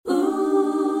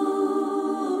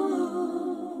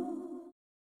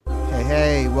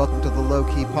Hey, welcome to the Low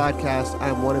Key Podcast.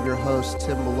 I'm one of your hosts,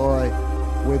 Tim Malloy.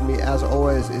 With me, as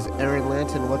always, is Aaron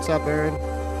Lanton. What's up, Aaron?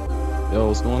 Yo,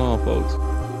 what's going on, folks?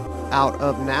 Out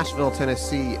of Nashville,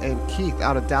 Tennessee, and Keith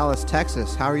out of Dallas,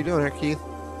 Texas. How are you doing here, Keith?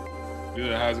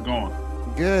 Good. How's it going?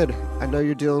 Good. I know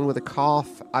you're dealing with a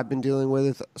cough. I've been dealing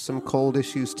with some cold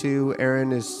issues too.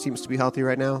 Aaron seems to be healthy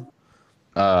right now.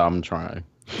 I'm trying.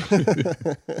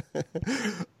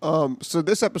 So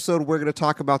this episode, we're going to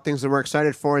talk about things that we're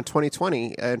excited for in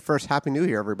 2020. And first, Happy New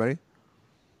Year, everybody.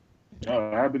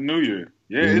 Oh, Happy New Year.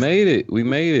 Yeah, we made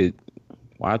it.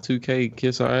 Y2K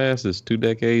kiss our asses 2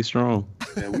 decades strong.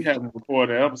 Yeah, we haven't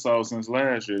recorded an episode since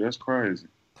last year. That's crazy.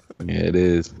 Yeah, it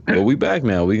is. But we back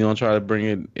now. We're going to try to bring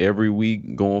it every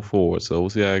week going forward. So we'll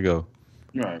see how it go.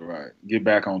 Right. Get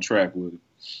back on track with it.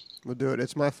 We'll do it.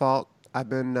 It's my fault. I've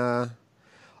been...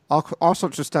 all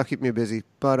sorts of stuff keep me busy.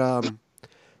 But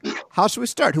how should we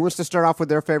start? Who wants to start off with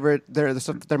their favorite, the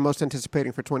stuff that they're most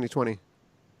anticipating for 2020?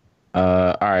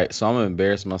 All right, so I'm going to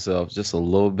embarrass myself just a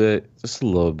little bit.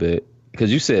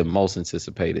 Because you said most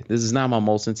anticipated. This is not my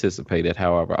most anticipated.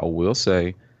 However, I will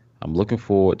say I'm looking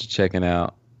forward to checking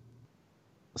out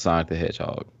Sonic the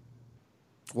Hedgehog.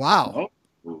 Wow.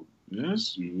 Oh,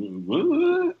 yes.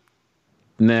 What?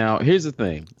 Now, here's the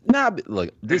thing. Now,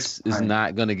 look, this is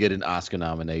not going to get an Oscar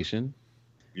nomination.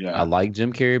 Yeah. I like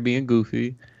Jim Carrey being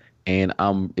goofy, and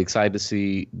I'm excited to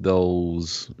see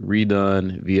those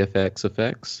redone VFX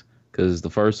effects because the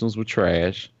first ones were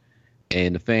trash,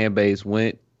 and the fan base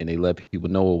went and they let people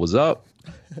know what was up,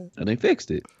 and they fixed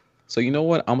it. So you know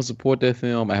what? I'm going to support that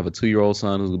film. I have a 2-year-old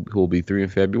son who will be 3 in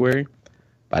February.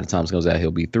 By the time it comes out,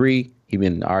 he'll be 3. He's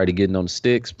been already getting on the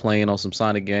sticks, playing on some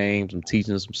Sonic games. I'm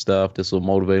teaching him some stuff. This will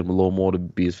motivate him a little more to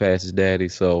be as fast as daddy.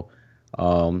 So,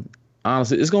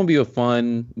 honestly, it's going to be a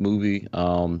fun movie,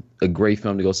 a great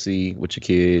film to go see with your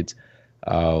kids,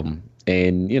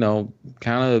 and, you know,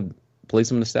 kind of play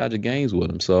some nostalgic games with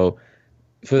them. So,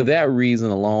 for that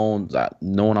reason alone,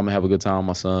 knowing I'm going to have a good time with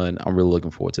my son, I'm really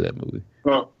looking forward to that movie.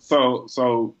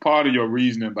 So part of your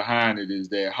reasoning behind it is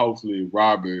that hopefully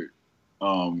Robert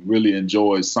really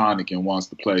enjoys Sonic and wants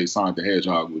to play Sonic the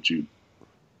Hedgehog with you.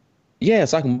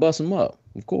 Yes, I can bust him up,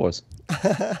 of course.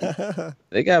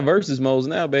 They got versus modes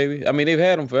now, baby. I mean, they've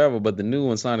had them forever, but the new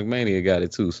one, Sonic Mania, got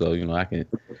it too. So, you know, I can,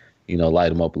 you know,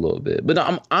 light him up a little bit.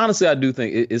 But honestly, I do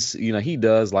think it's, you know, he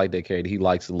does like that character. He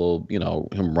likes a little, you know,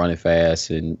 him running fast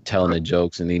and telling the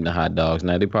jokes and eating the hot dogs.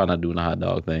 Now, they're probably not doing the hot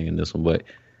dog thing in this one, but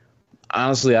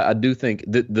honestly, I do think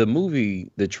the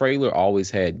movie, the trailer always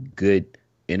had good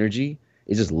energy.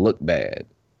 It just looked bad,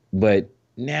 but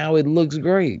now it looks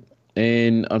great.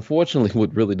 And unfortunately,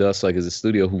 what really does suck is the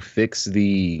studio who fixed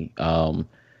the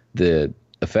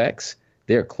effects,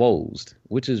 they're closed,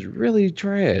 which is really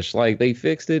trash. Like, they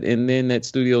fixed it, and then that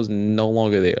studio's no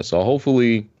longer there. So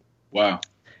hopefully, Wow.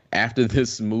 after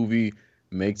this movie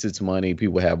makes its money,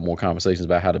 people have more conversations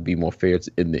about how to be more fair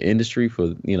in the industry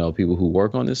for, you know, people who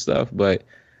work on this stuff. But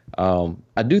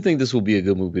I do think this will be a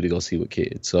good movie to go see with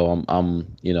kids. So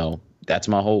I'm you know, that's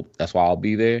my hope. That's why I'll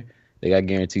be there. They got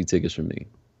guaranteed tickets for me.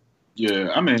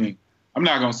 Yeah, I mean, I'm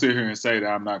not going to sit here and say that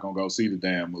I'm not going to go see the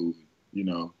damn movie, you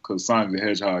know, because Sonic the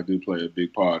Hedgehog do play a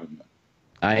big part in that.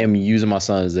 I am using my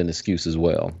son as an excuse as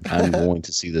well. I'm going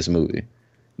to see this movie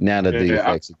now that the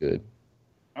effects are good.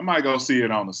 I might go see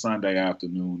it on a Sunday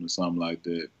afternoon or something like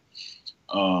that.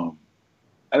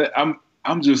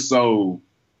 I'm just so...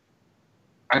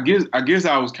 I guess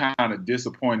I was kind of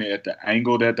disappointed at the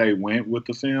angle that they went with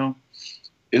the film.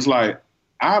 It's like,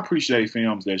 I appreciate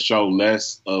films that show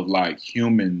less of like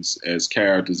humans as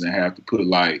characters and have to put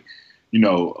like, you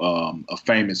know, a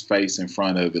famous face in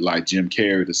front of it, like Jim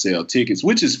Carrey, to sell tickets,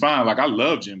 which is fine. Like, I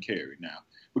love Jim Carrey now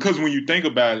because when you think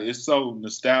about it, it's so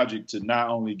nostalgic to not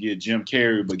only get Jim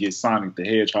Carrey, but get Sonic the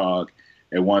Hedgehog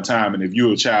at one time. And if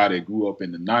you're a child that grew up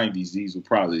in the 90s, these were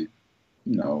probably,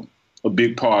 you know, a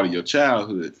big part of your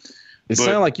childhood. It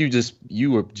sounded like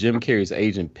you were Jim Carrey's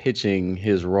agent pitching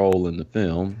his role in the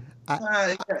film.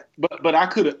 But I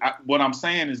could. What I'm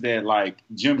saying is that like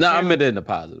Jim. No, Carrey, I meant it in the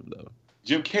positive though.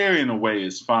 Jim Carrey in a way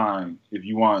is fine if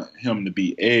you want him to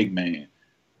be Eggman,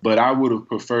 but I would have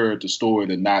preferred the story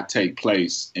to not take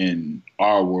place in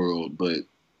our world, but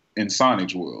in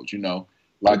Sonic's world. You know,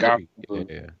 like I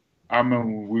remember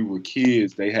when we were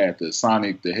kids, they had the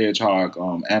Sonic the Hedgehog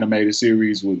animated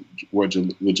series with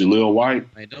Jaleel White.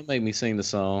 Hey, don't make me sing the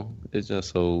song. It's just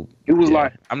so. It was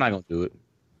like, I'm not gonna do it.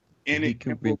 And I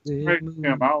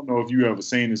don't know if you ever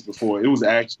seen this before. It was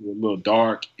actually a little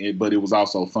dark, but it was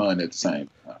also fun at the same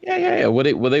time. Yeah. Well,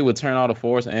 they would turn all the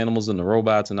forest animals and the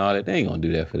robots and all that. They ain't gonna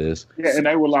do that for this. Yeah, and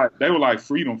they were like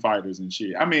freedom fighters and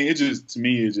shit. I mean,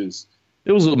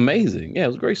 it was amazing. Yeah, it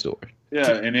was a great story.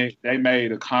 Yeah, and they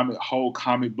made a whole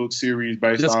comic book series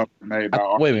based Just off made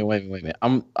by wait a minute, wait a minute.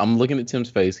 I'm looking at Tim's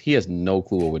face. He has no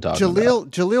clue what we're talking about.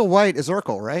 Jaleel White is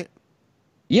Urkel, right?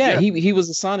 Yeah, Yeah, he was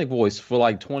a Sonic voice for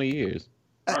like 20 years.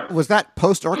 right. Was that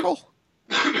post Urkel?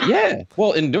 Yeah,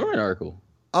 well, enduring Urkel.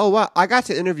 Oh wow! I got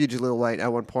to interview Jaleel White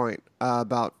at one point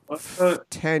about Uh,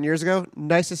 10 years ago.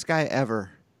 Nicest guy ever,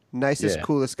 nicest, Yeah.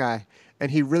 coolest guy, and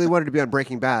he really wanted to be on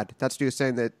Breaking Bad. That's what he was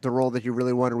saying, that the role that he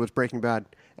really wanted was Breaking Bad,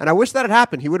 and I wish that had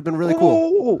happened. He would have been really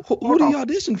cool. Who did he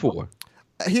audition for?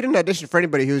 He didn't audition for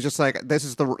anybody. He was just like, this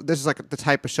is like the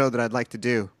type of show that I'd like to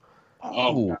do.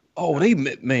 They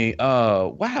man.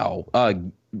 Wow.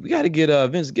 We got to get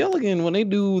Vince Gilligan when they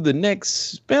do the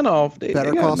next spinoff. They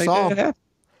Better gotta Call make Saul. that happen.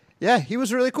 Yeah, he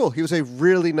was really cool. He was a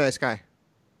really nice guy.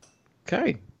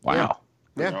 Okay. Wow.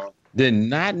 Yeah. Did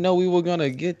not know we were gonna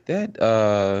get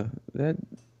that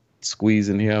squeeze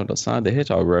in here. The Sonic the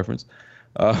Hedgehog reference.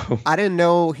 I didn't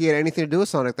know he had anything to do with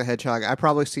Sonic the Hedgehog. I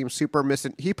probably seemed super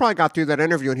missing. He probably got through that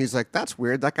interview and he's like, "That's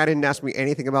weird. That guy didn't ask me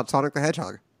anything about Sonic the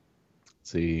Hedgehog."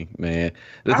 See, man,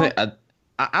 the thing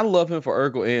I love him for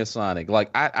Urkel and Sonic. Like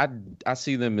I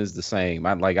see them as the same.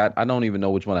 I don't even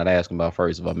know which one I'd ask him about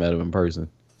first if I met him in person.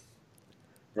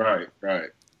 Right.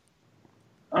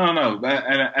 I don't know,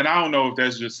 and I don't know if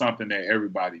that's just something that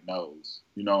everybody knows.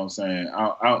 You know what I'm saying?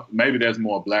 Maybe there's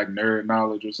more black nerd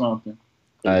knowledge or something.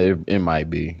 It might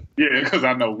be. Yeah, because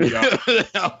I know we are.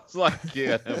 I was like,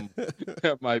 yeah,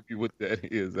 that might be what that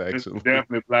is It's actually.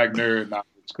 definitely black nerd knowledge.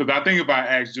 Because I think if I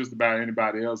asked just about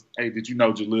anybody else, hey, did you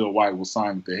know Jaleel White was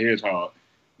Sonic the Hedgehog?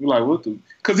 You're like, what the?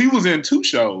 Because he was in two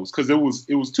shows. Because it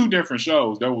was two different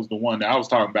shows. There was the one that I was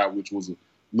talking about, which was a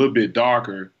little bit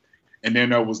darker, and then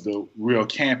there was the real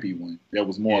campy one that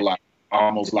was more like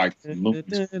almost like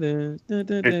Lucas. You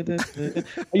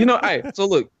know, all right, so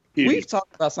look, we've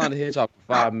talked about Sonic the Hedgehog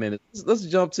for 5 minutes. Let's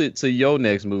jump to your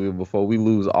next movie before we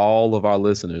lose all of our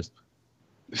listeners.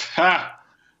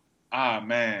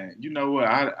 Man, you know what?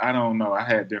 I don't know. I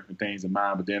had different things in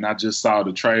mind, but then I just saw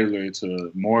the trailer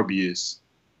to Morbius,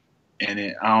 and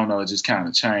I don't know. It just kind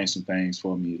of changed some things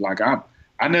for me. Like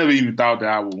I never even thought that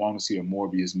I would want to see a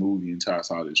Morbius movie until I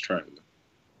saw this trailer.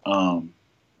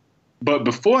 But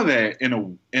before that,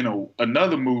 in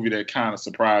another movie that kind of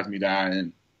surprised me that I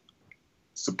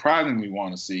surprisingly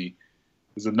want to see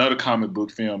is another comic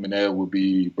book film, and that would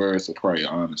be Birds of Prey.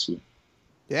 Honestly,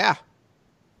 Yeah.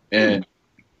 and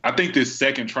I think this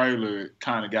second trailer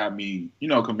kind of got me,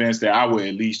 convinced that I would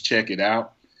at least check it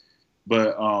out.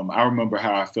 But I remember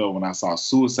how I felt when I saw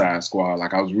Suicide Squad.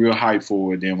 Like I was real hyped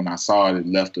for it. Then when I saw it, it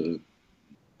left a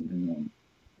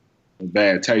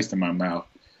bad taste in my mouth.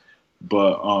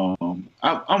 But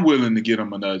I'm willing to give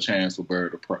them another chance for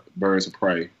Birds of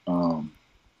Prey.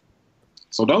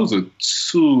 So those are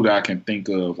two that I can think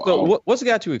of. So what's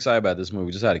got you excited about this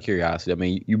movie? Just out of curiosity. I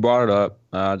mean, you brought it up.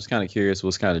 Just kind of curious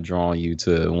what's kind of drawing you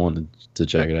to want to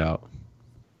check it out.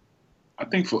 I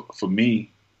think for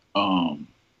me, I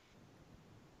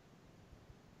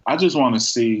just want to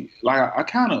see. Like I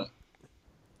kind of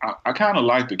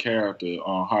like the character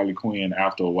Harley Quinn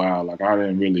after a while. Like I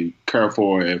didn't really care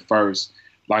for her at first.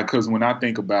 Like because when I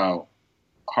think about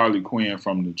Harley Quinn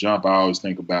from the jump, I always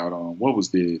think about what was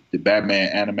the Batman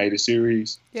animated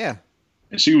series. Yeah.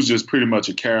 And she was just pretty much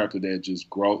a character that just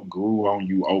grew on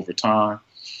you over time.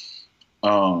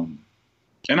 And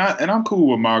I'm cool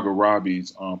with Margot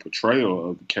Robbie's portrayal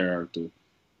of the character.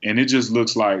 And it just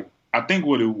looks like, I think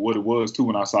what it was too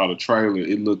when I saw the trailer,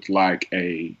 it looked like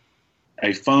a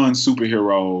fun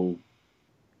superhero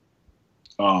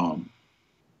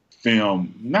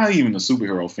film, not even a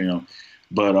superhero film,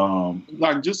 but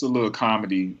like just a little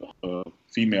comedy,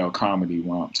 female comedy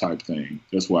romp type thing.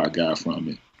 That's what I got from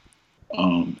it.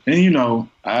 And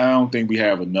I don't think we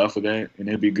have enough of that, and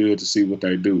it'd be good to see what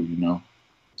they do.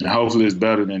 And hopefully it's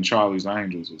better than Charlie's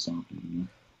Angels or something.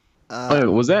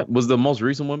 Was the most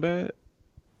recent one bad?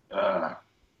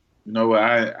 You know what?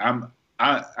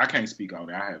 I can't speak on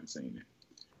it. I haven't seen it.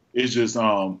 It's just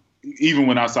even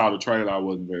when I saw the trailer, I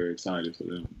wasn't very excited for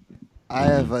them. I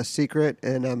have a secret,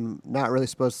 and I'm not really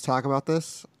supposed to talk about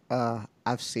this.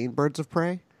 I've seen Birds of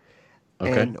Prey,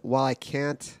 and while I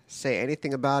can't say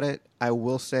anything about it, I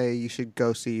will say you should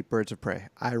go see Birds of Prey.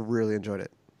 I really enjoyed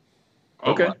it.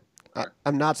 Okay.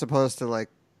 I'm not supposed to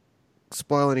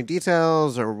spoil any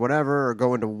details or whatever, or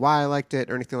go into why I liked it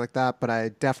or anything like that, but I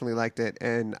definitely liked it,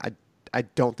 and I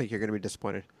don't think you're going to be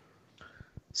disappointed.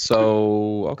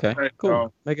 So, okay,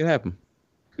 cool. Make it happen.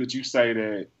 Could you say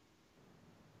that?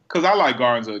 Because I like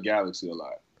Guardians of the Galaxy a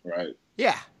lot, right?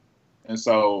 Yeah. And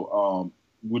so,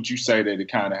 would you say that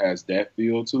it kind of has that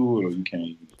feel to it, or you can't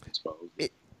even expose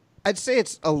it? I'd say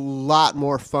it's a lot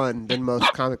more fun than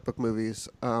most comic book movies.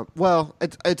 Well,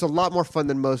 it's a lot more fun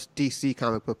than most DC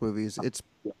comic book movies. It's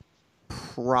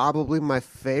probably my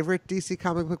favorite DC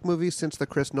comic book movie since the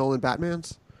Chris Nolan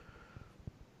Batmans.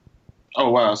 Oh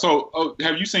wow! So,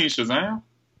 have you seen Shazam?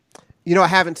 I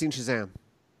haven't seen Shazam.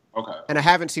 Okay. And I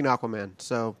haven't seen Aquaman,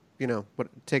 so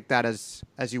take that as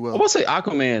you will. I would say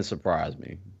Aquaman surprised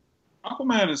me.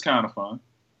 Aquaman is kind of fun.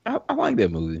 I like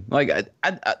that movie. Like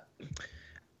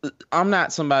I'm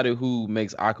not somebody who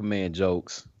makes Aquaman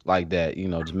jokes like that,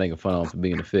 just making fun of him for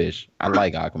being a fish. I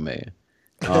like Aquaman.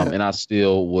 And I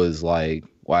still was like,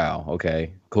 wow,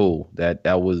 okay, cool.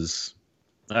 That was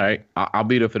all right. I'll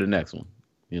be there for the next one,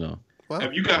 Well,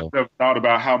 have you guys ever thought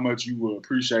about how much you would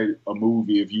appreciate a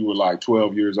movie if you were like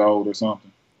 12 years old or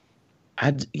something?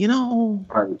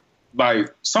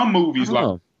 Like some movies,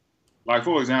 like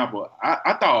for example,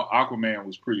 I thought Aquaman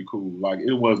was pretty cool. Like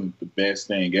it wasn't the best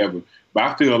thing ever, but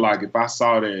I feel like if I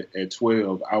saw that at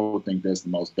 12, I would think that's the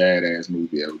most badass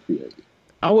movie ever created.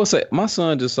 I will say my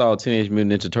son just saw Teenage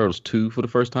Mutant Ninja Turtles 2 for the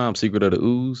first time, Secret of the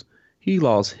Ooze. He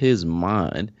lost his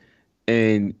mind,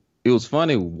 and it was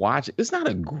funny watching. It's not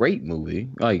a great movie,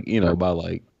 as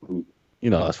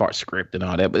far as script and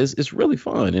all that, but it's really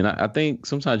fun. And I think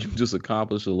sometimes you can just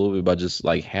accomplish a little bit by just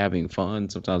like having fun.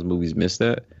 Sometimes movies miss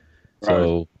that. Right.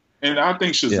 So, and I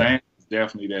think Shazam is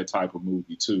definitely that type of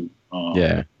movie too.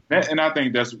 And I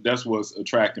think that's what's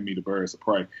attracting me to Birds of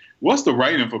Prey. What's the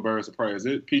rating for Birds of Prey? Is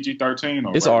it PG-13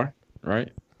 or it's R, right?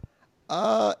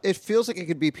 It feels like it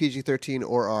could be PG-13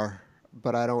 or R,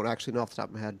 but I don't actually know off the top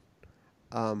of my head.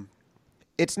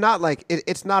 It's not like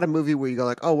it's not a movie where you go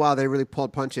like, oh wow, they really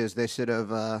pulled punches. They should have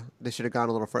gone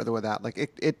a little further with that. Like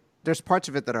it there's parts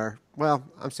of it that are, well,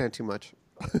 I'm saying too much.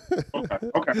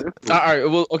 Okay. All right.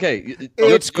 Well, okay.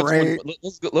 It's great.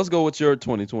 Let's go with your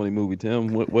 2020 movie, Tim.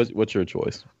 What's your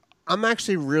choice? I'm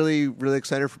actually really, really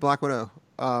excited for Black Widow.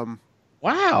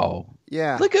 Wow.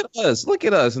 Yeah. Look at us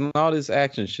and all this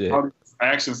action shit. All this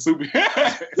action super.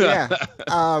 Yeah.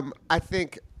 I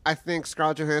think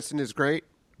Scarlett Johansson is great.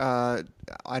 I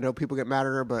know people get mad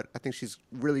at her, but I think she's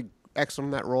really excellent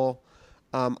in that role.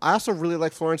 I also really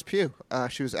like Florence Pugh.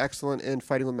 She was excellent in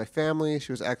Fighting with My Family.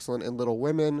 She was excellent in Little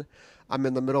Women. I'm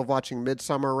in the middle of watching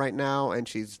Midsommar right now, and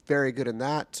she's very good in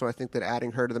that. So I think that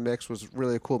adding her to the mix was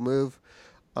really a cool move.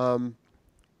 Also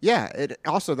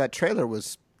that trailer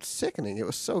was sickening. It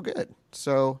was so good.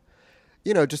 So,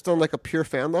 just on like a pure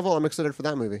fan level, I'm excited for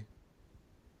that movie.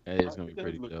 It's gonna be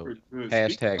pretty dope.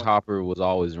 Hashtag Hopper was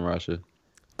always in Russia.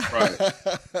 Right.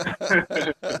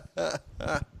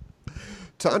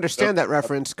 To understand that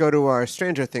reference, go to our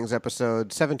Stranger Things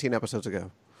episode 17 episodes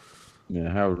ago. Yeah,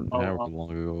 however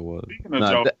long ago it was. Speaking of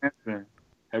Joe Hansen,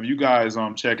 have you guys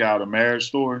check out A Marriage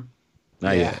Story?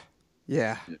 Not yet.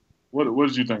 Yeah. What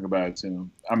did you think about it,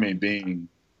 Tim? I mean, being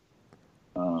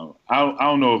I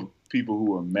don't know if people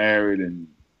who are married and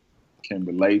can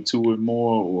relate to it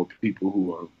more, or people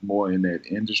who are more in that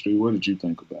industry. What did you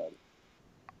think about it?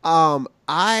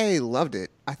 I loved it.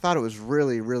 I thought it was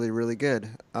really, really, really good.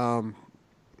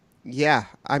 Yeah,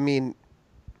 I mean,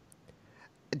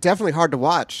 definitely hard to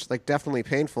watch, like definitely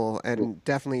painful, and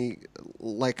definitely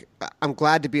like I'm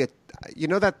glad to be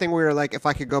that thing where you're like, if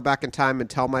I could go back in time and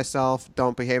tell myself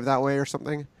don't behave that way or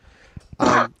something.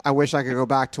 I wish I could go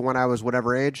back to when I was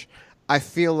whatever age. I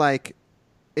feel like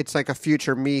it's like a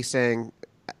future me saying,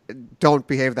 don't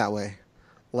behave that way.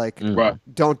 Like, right.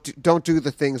 Don't do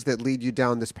the things that lead you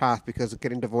down this path, because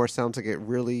getting divorced sounds like it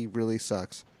really, really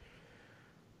sucks.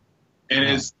 And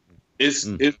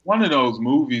it's one of those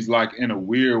movies, like in a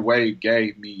weird way,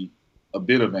 gave me a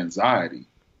bit of anxiety.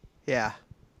 Yeah.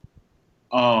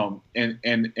 And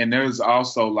there's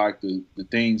also like the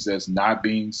things that's not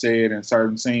being said in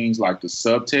certain scenes, like the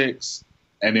subtext.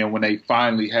 And then when they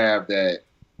finally have that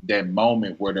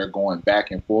moment where they're going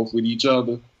back and forth with each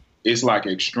other, it's like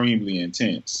extremely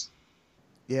intense.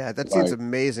 Yeah, that scene's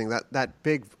amazing. That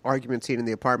big argument scene in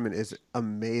the apartment is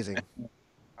amazing.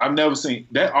 I've never seen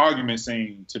that argument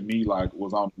scene. To me, like,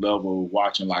 was on the level of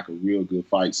watching like a real good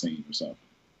fight scene or something.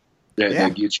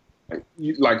 That gets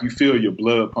you like you feel your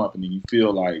blood pumping, and you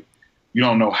feel like you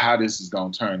don't know how this is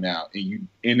gonna turn out. And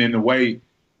in a way,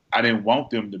 I didn't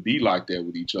want them to be like that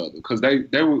with each other, because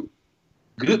they were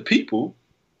good people,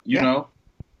 you know.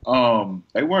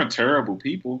 They weren't terrible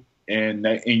people, and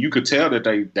you could tell that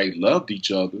they loved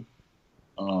each other.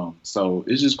 So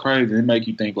it's just crazy. It make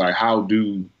you think, like, how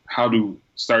do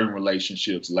certain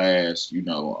relationships last,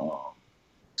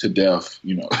 to death,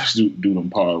 do them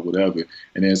part, whatever.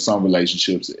 And then some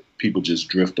relationships, people just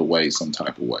drift away some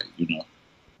type of way,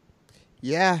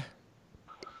 Yeah,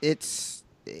 it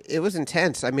was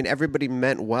intense. I mean, everybody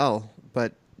meant well,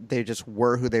 but they just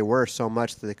were who they were so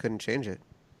much that they couldn't change it.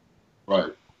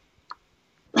 Right.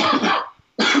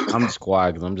 I'm just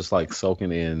quiet because I'm just like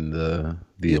soaking in the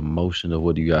emotion of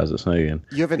what you guys are saying.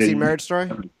 You haven't seen Marriage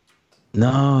Story? No,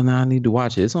 I need to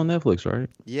watch it. It's on Netflix, right?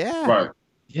 Yeah. Right.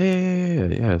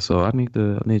 Yeah. So I need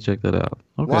to check that out.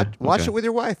 Okay. Watch it with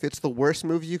your wife. It's the worst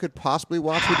movie you could possibly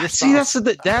watch with your spouse.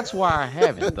 See, that's why I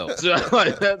haven't though. So, I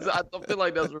feel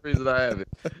like that's the reason I haven't.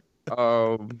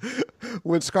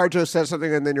 When ScarJo says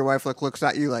something and then your wife like looks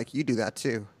at you like you do that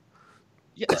too.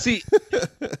 Yeah. See.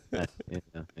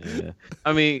 Yeah.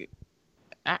 I mean,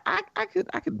 I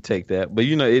could take that, but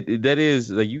that is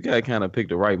like you gotta kind of pick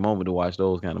the right moment to watch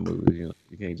those kind of movies.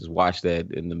 You can't just watch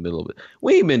that in the middle of it.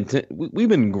 We've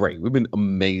been great. We've been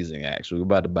amazing. Actually, we're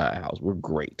about to buy a house. We're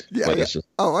great. Yeah. But it's just,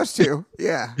 us too.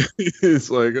 Yeah. it's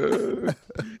like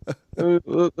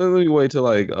let me wait till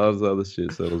like all this other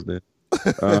shit settles down.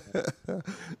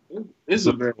 It's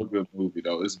a very good movie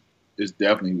though. It's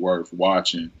definitely worth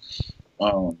watching.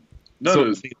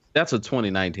 That's a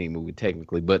 2019 movie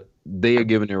technically, but they are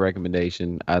giving a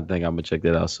recommendation. I think I'm gonna check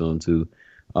that out soon too.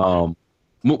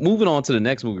 Moving on to the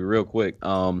next movie real quick.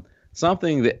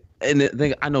 Something that and the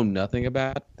thing I know nothing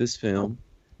about this film.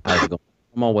 I was going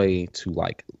on my way to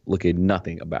like look at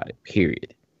nothing about it.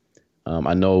 Period.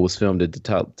 I know it was filmed at the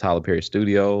Tyler Perry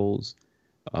Studios.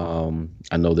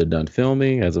 I know they're done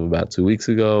filming as of about 2 weeks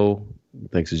ago.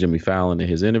 Thanks to Jimmy Fallon and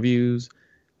his interviews.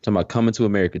 Talking about Coming to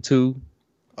America 2.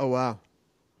 Oh, wow.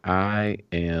 I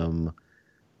am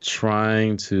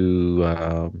trying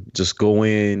to just go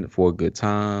in for a good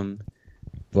time,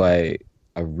 but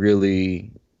I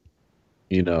really,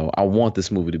 I want this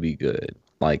movie to be good.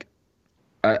 Like,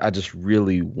 I just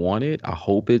really want it. I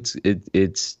hope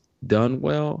it's done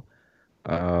well.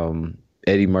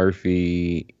 Eddie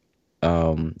Murphy,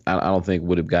 I don't think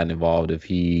would have gotten involved if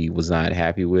he was not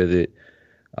happy with it.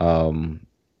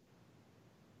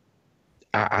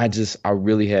 I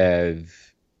really have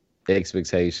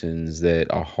expectations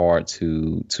that are hard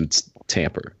to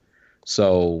tamper.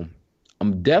 So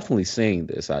I'm definitely seeing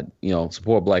this. I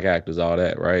support black actors, all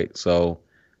that, right? So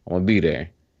I want to be there.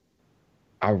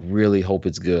 I really hope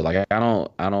it's good. Like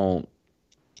I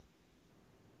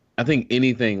think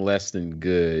anything less than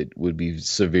good would be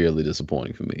severely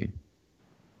disappointing for me.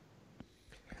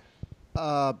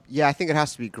 Yeah, I think it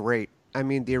has to be great. I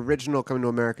mean, the original Coming to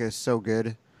America is so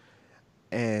good.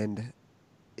 And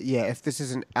yeah, if this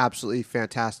isn't absolutely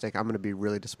fantastic, I'm going to be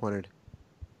really disappointed.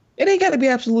 It ain't got to be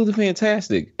absolutely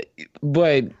fantastic,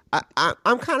 but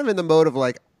I'm kind of in the mode of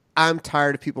like, I'm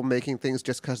tired of people making things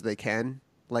just because they can.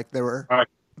 Like there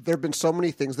have been so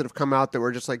many things that have come out that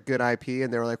were just like good IP,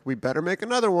 and they were like, we better make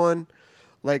another one.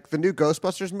 Like the new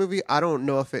Ghostbusters movie, I don't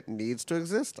know if it needs to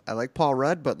exist. I like Paul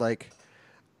Rudd, but like,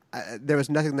 there was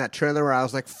nothing in that trailer where I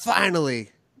was like,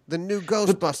 finally, the new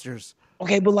Ghostbusters.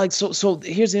 Okay, but like, so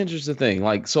here's the interesting thing.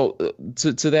 Like, so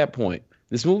to that point,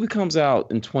 this movie comes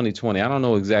out in 2020. I don't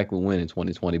know exactly when in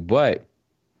 2020, but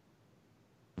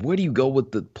where do you go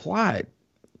with the plot?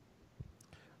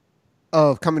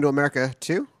 Oh, Coming to America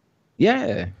 2?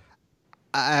 Yeah.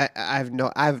 I've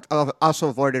also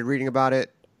avoided reading about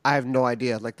it. I have no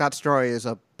idea. Like that story is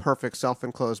a perfect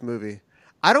self-enclosed movie.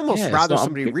 I'd almost rather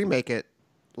somebody remake it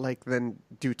like than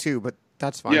do 2, but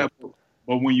that's fine. Yeah,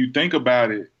 but when you think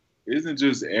about it, isn't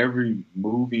just every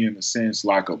movie in a sense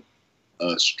like a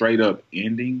straight up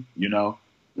ending? No.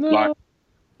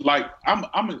 Like I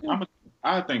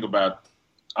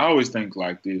always think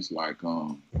like this, like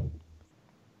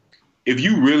if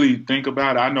you really think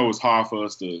about it, I know it's hard for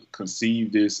us to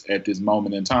conceive this at this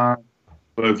moment in time,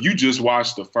 but if you just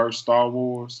watch the first Star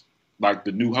Wars, like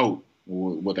the New Hope,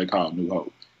 or what they call New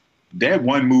Hope, that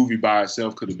one movie by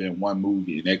itself could have been one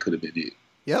movie, and that could have been it.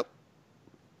 Yep.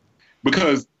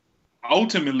 Because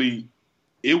ultimately,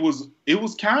 it was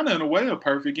kind of in a way a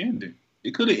perfect ending.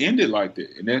 It could have ended like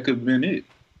that, and that could have been it.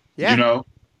 Yeah.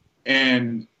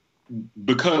 And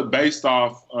because based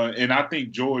off, and I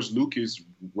think George Lucas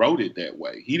wrote it that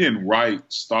way. He didn't write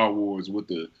Star Wars with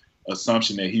the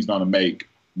assumption that he's going to make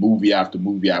movie after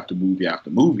movie after movie after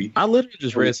movie. I literally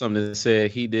just read something that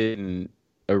said he didn't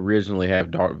originally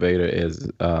have Darth Vader as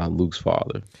Luke's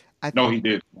father. No, he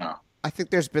didn't. No. I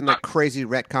think there's been like crazy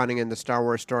retconning in the Star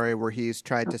Wars story where he's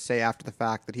tried to say after the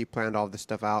fact that he planned all this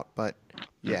stuff out, but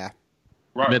yeah.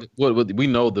 Right. What we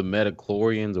know the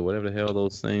Metachlorians or whatever the hell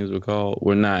those things were called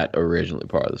were not originally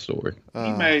part of the story.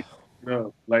 He made it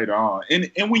up later on. And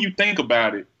when you think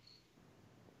about it,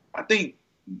 I think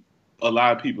a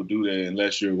lot of people do that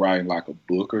unless you're writing like a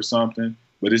book or something.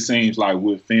 But it seems like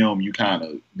with film, you kind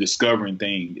of discovering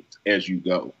things as you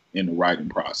go in the writing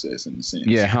process in a sense.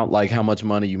 Yeah, how much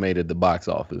money you made at the box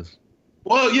office.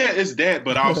 Well, yeah, it's that,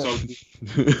 but also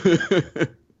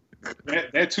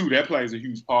that too, that plays a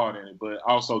huge part in it. But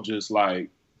also just like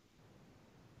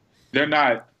they're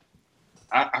not.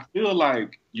 I feel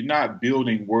like you're not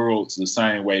building worlds the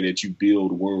same way that you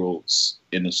build worlds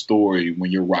in a story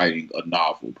when you're writing a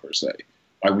novel per se.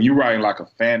 Like when you're writing like a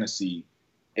fantasy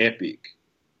epic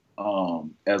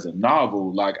as a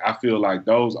novel, like I feel like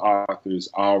those authors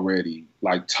already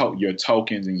like your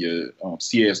Tolkien's and your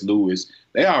C.S. Lewis,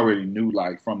 they already knew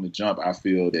like from the jump. I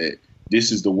feel that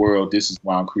this is the world, this is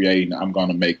what I'm creating. I'm going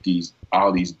to make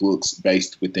all these books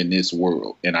based within this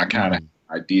world, and I kind of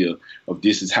idea of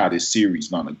this is how this series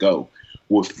is gonna go.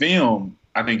 With film,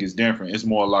 I think it's different. It's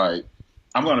more like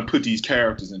I'm gonna put these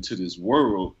characters into this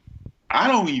world. I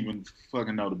don't even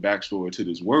fucking know the backstory to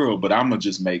this world, but I'm gonna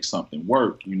just make something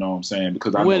work. You know what I'm saying?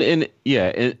 Because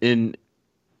and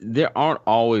there aren't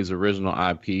always original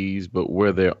IPs, but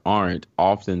where there aren't,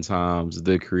 oftentimes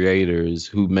the creators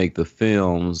who make the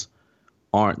films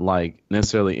aren't like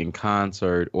necessarily in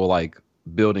concert or like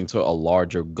building to a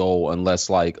larger goal unless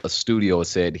like a studio has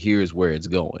said here's where it's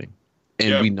going,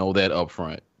 and we know that up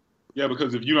front. Yeah,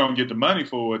 because if you don't get the money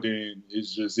for it, then it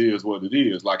just is what it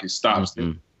is. Like it stops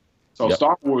there. So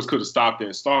Star Wars could have stopped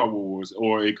at Star Wars,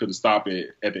 or it could have stopped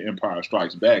at the Empire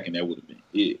Strikes Back, and that would have been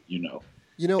it. You know.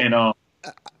 And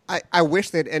I wish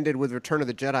they'd ended with Return of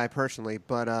the Jedi personally,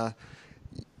 but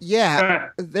yeah,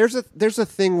 there's a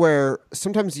thing where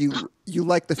sometimes you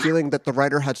like the feeling that the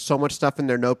writer had so much stuff in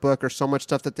their notebook or so much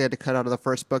stuff that they had to cut out of the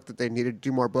first book that they needed to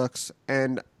do more books.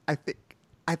 And I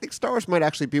think Star Wars might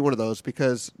actually be one of those,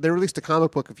 because they released a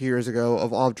comic book a few years ago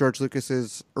of all of George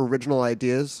Lucas's original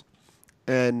ideas,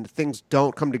 and things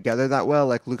don't come together that well.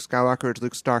 Like Luke Skywalker is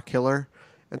Luke Starkiller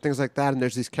and things like that. And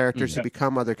there's these characters who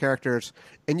become other characters.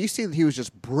 And you see that he was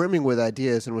just brimming with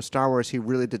ideas. And with Star Wars, he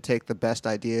really did take the best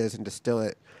ideas and distill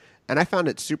it. And I found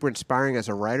it super inspiring as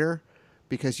a writer,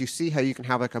 because you see how you can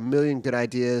have like a million good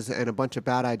ideas and a bunch of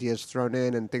bad ideas thrown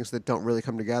in and things that don't really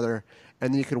come together.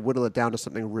 And then you can whittle it down to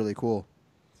something really cool.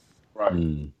 Right.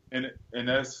 And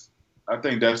I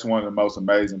think that's one of the most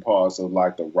amazing parts of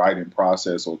like the writing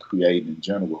process or creating in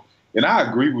general. And I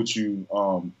agree with you,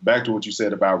 back to what you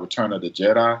said about Return of the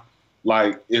Jedi,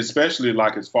 like, especially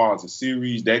like as far as a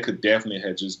series, that could definitely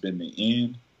have just been the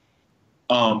end.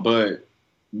 But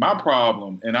my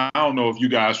problem, and I don't know if you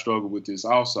guys struggle with this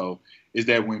also, is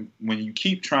that when you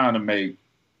keep trying to make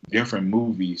different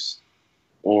movies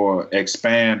or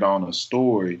expand on a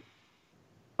story,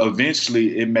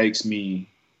 eventually it makes me,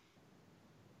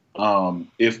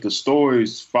 if the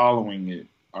stories following it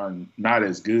are not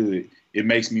as good, it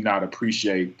makes me not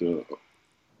appreciate the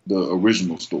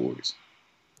original stories,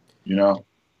 you know?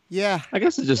 Yeah. I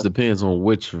guess it just depends on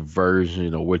which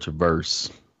version or which verse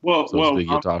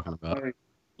you're talking about.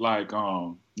 Like,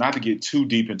 not to get too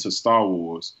deep into Star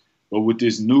Wars, but with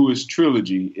this newest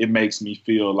trilogy, it makes me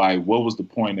feel like, what was the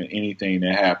point of anything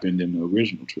that happened in the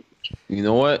original trilogy? You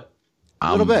know what?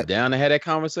 I'm down to have that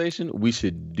conversation. We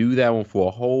should do that one for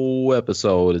a whole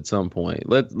episode at some point.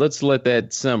 Let's let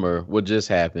that simmer. What just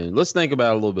happened? Let's think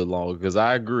about it a little bit longer, because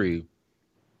I agree.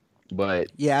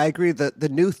 But yeah, I agree. The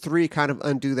new 3 kind of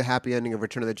undo the happy ending of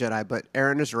Return of the Jedi. But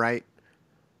Aaron is right.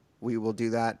 We will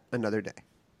do that another day.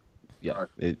 Yeah,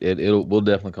 we'll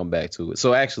definitely come back to it.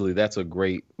 So actually, that's a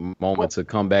great moment to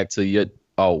come back to your.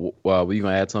 Oh, well, were you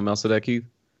gonna add something else to that, Keith?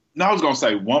 No, I was gonna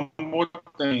say one more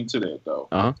thing to that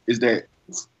though. Is that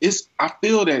I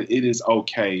feel that it is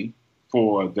okay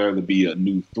for there to be a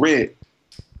new threat,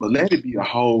 but let it be a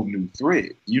whole new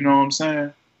threat. You know what I'm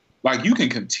saying? Like, you can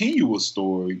continue a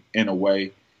story in a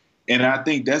way, and I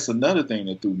think that's another thing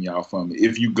that threw me off from it.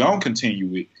 If you gonna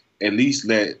continue it, at least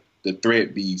let the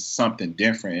threat be something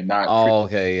different and not. Oh,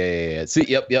 okay, yeah. See,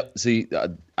 yep. See,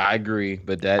 I agree,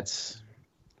 but that's.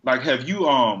 Like, have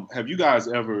you guys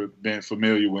ever been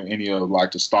familiar with any of like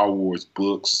the Star Wars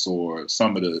books or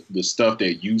some of the stuff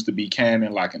that used to be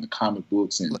canon, like in the comic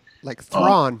books and like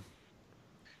Thrawn?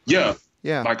 Yeah,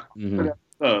 like that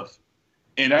stuff.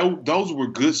 And those were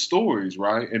good stories,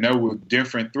 right? And there were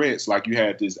different threats. Like, you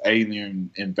had this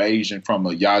alien invasion from a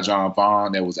Yajan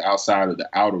Vaughn that was outside of the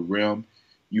Outer Rim.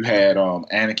 You had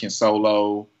Anakin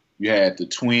Solo. You had the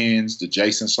twins, the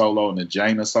Jason Solo and the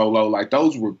Jaina Solo. Like,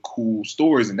 those were cool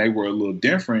stories, and they were a little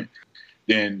different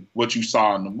than what you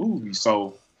saw in the movie.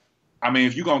 So, I mean,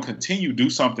 if you're going to continue, do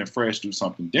something fresh, do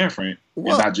something different, and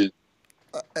not just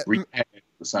rehash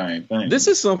the same thing. This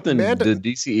is something the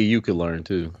DCEU could learn,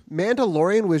 too.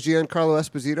 Mandalorian was Giancarlo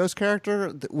Esposito's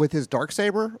character with his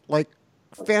Darksaber. Like,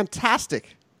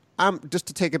 fantastic. Just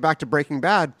to take it back to Breaking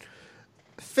Bad,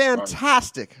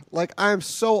 fantastic. Like, I'm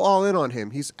so all in on him.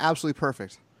 He's absolutely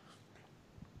perfect.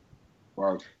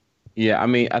 Right. Yeah, I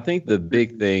mean, I think the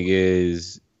big thing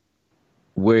is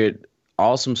where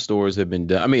awesome stories have been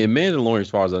done. I mean, in Mandalorian, as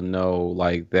far as I know,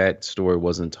 like that story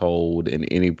wasn't told in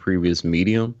any previous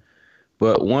medium.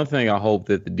 But one thing I hope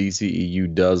that the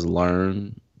DCEU does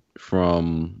learn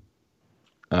from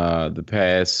the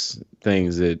past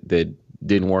things that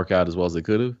didn't work out as well as they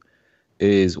could have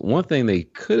is one thing they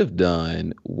could have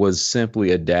done was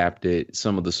simply adapted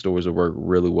some of the stories that worked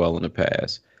really well in the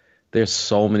past. There's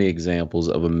so many examples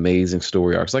of amazing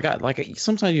story arcs.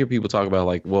 Sometimes you hear people talk about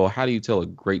like, well, how do you tell a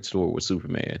great story with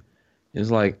Superman? It's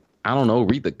like, I don't know,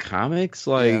 read the comics.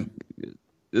 Yeah. Like,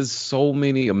 there's so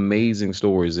many amazing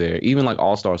stories there. Even like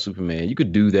All Star Superman, you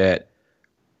could do that.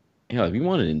 You know, if you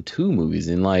wanted in two movies,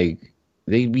 and like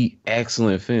they'd be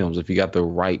excellent films if you got the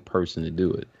right person to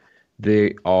do it.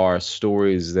 There are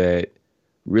stories that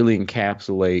really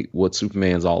encapsulate what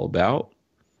Superman's all about,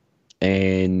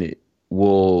 and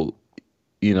will,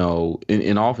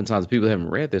 and oftentimes people that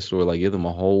haven't read that story, like give them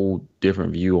a whole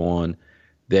different view on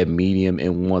that medium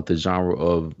and what the genre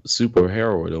of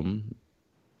superheroism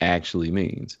actually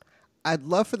means. I'd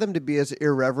love for them to be as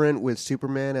irreverent with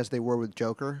Superman as they were with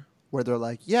Joker, where they're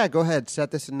like, "Yeah, go ahead,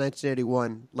 set this in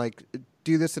 1981. Like,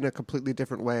 do this in a completely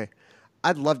different way."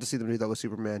 I'd love to see them do that with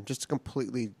Superman. Just a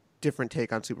completely different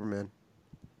take on Superman.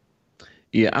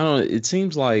 Yeah, I don't. It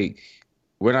seems like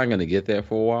we're not going to get that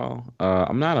for a while.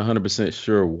 I'm not 100%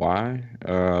 sure why.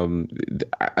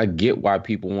 I get why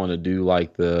people want to do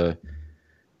like the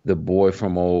boy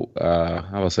from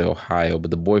I would say Ohio, but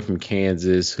the boy from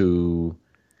Kansas who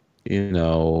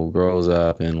grows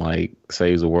up and like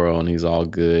saves the world and he's all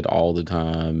good all the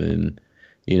time, and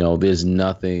there's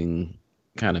nothing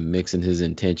kind of mixing his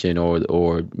intention,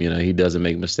 or he doesn't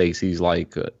make mistakes. He's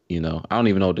like I don't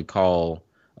even know what to call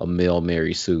a male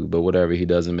Mary Sue, but whatever, he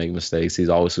doesn't make mistakes. He's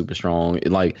always super strong,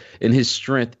 and his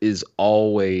strength is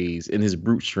always, in his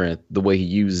brute strength, the way he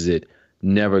uses it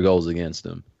never goes against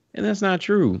him. And that's not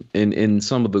true in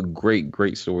some of the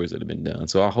great stories that have been done.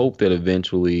 So I hope that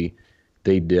eventually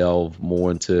they delve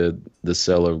more into the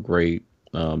cellar of great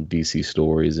DC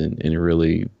stories and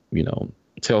really,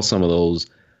 tell some of those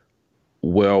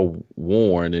well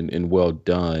worn and well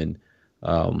done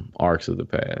arcs of the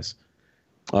past.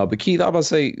 But Keith, I was about to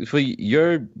say, for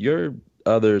your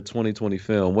other 2020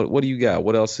 film, what do you got?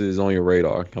 What else is on your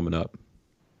radar coming up?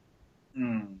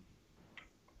 Can't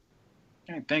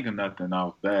think of nothing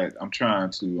off that. I'm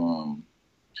trying to.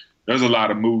 There's a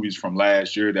lot of movies from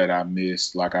last year that I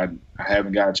missed. Like I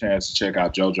haven't got a chance to check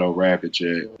out Jojo Rabbit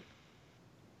yet.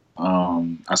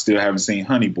 I still haven't seen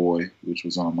Honey Boy, which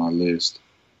was on my list.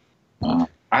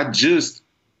 I just,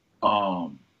 I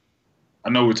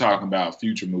know we're talking about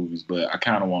future movies, but I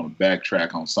kind of want to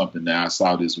backtrack on something that I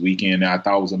saw this weekend that I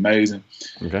thought was amazing.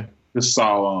 Okay. Just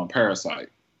saw Parasite.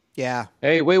 Yeah.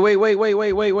 Hey, wait. We're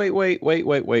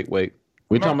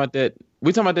talking about that.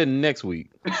 We're talking about that next week.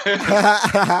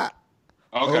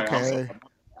 Okay.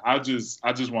 I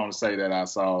just want to say that I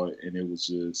saw it and it was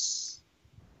just.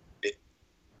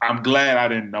 I'm glad I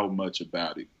didn't know much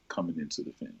about it coming into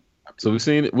the film. So we've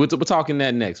seen it. We're talking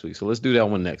that next week. So let's do that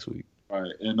one next week. All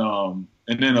right, and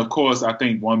then of course I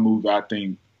think one movie I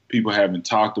think people haven't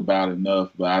talked about enough,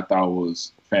 but I thought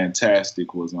was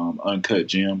fantastic was Uncut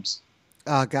Gems.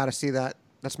 Gotta see that.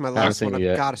 That's my last one.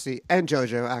 I've gotta see, and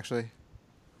JoJo actually.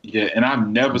 Yeah, and I've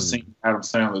never seen Adam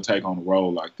Sandler take on a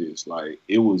role like this. Like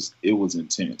it was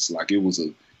intense. Like it was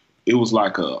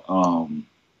like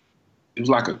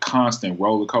a constant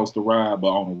roller coaster ride, but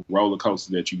on a roller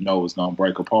coaster that is gonna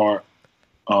break apart.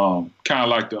 Kind of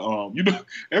like the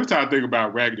every time I think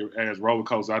about raggedy ass roller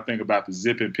coaster, I think about the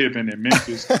Zip and Pippin in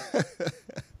Memphis.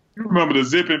 You remember the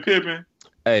Zip and Pippin?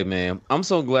 Hey man, I'm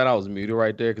so glad I was muted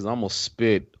right there because I almost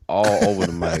spit all over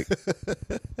the mic.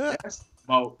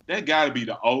 That got to be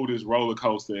the oldest roller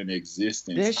coaster in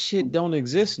existence. That shit don't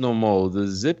exist no more. The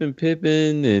Zip and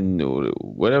Pippin and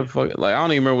whatever fuck, like I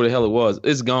don't even remember what the hell it was.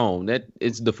 It's gone.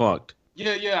 It's defunct.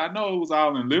 Yeah, I know it was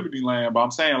all in Liberty Land, but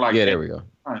I'm saying like there we go.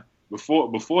 Before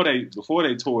they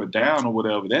tore it down or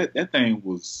whatever, that thing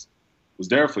was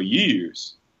there for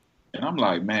years, and I'm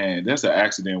like, man, that's an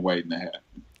accident waiting to happen.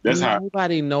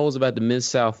 Nobody knows about the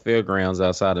Mid-South Fairgrounds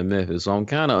outside of Memphis, so I'm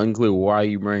kind of unclear why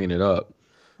you bringing it up.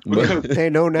 But they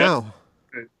know now.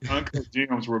 Uncut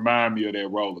Gems remind me of that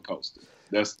roller coaster.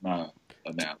 That's my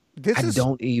analogy. I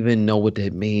don't even know what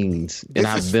that means, and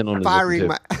I've been on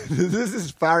the This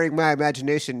is firing my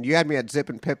imagination. You had me at Zip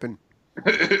and Pippin.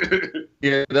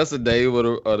 Yeah, that's the day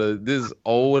with this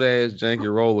old ass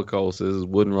janky roller coaster, this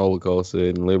wooden roller coaster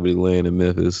in Liberty Land in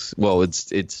Memphis. Well,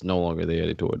 it's no longer there;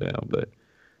 they tore it down, but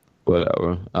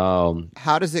whatever.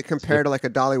 How does it compare to like a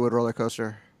Dollywood roller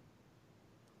coaster?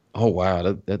 Oh wow,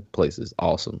 that place is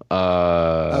awesome.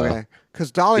 Okay,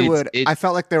 because Dollywood, It I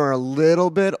felt like they were a little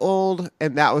bit old,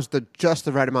 and that was the just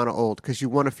the right amount of old. Because you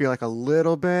want to feel like a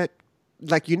little bit,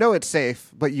 like you know it's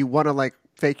safe, but you want to like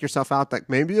fake yourself out that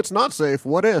maybe it's not safe.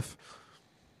 What if?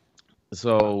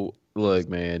 So look,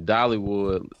 man,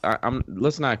 Dollywood. I'm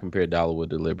let's not compare Dollywood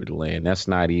to Liberty Land. That's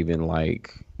not even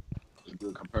like A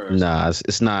good comparison. nah,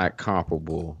 it's not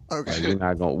comparable. Like Okay,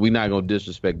 we're not gonna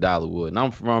disrespect Dollywood. And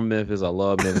I'm from Memphis. I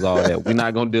love Memphis. All that. We're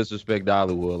not gonna disrespect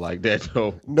Dollywood like that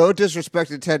though. no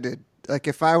disrespect intended. Like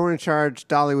if I were in charge,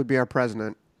 Dolly would be our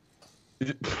president.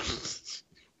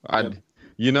 I,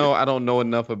 I don't know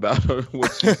enough about her.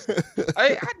 What she's,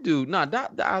 I do. Nah,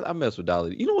 I mess with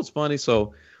Dolly. You know what's funny?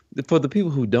 So, for the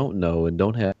people who don't know and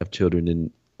don't have children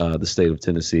in the state of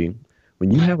Tennessee,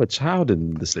 when you have a child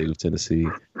in the state of Tennessee,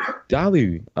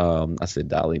 I said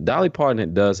Dolly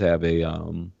Parton does have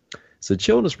it's a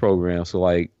children's program. So,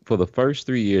 like for the first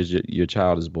 3 years your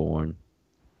child is born,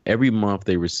 every month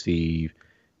they receive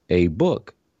a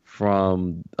book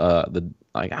from the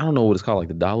like I don't know what it's called, like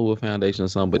the Dollarwood Foundation or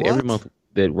something. But every What? month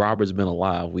that Robert's been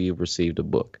alive, we have received a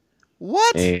book,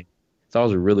 What? and it's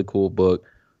always a really cool book.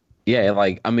 Yeah,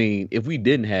 like I mean, if we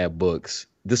didn't have books,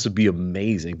 this would be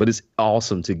amazing. But it's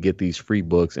awesome to get these free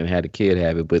books and have the kid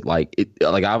have it. But like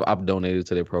I've donated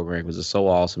to their program because it's so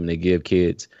awesome. They give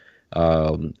kids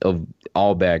of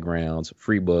all backgrounds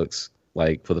free books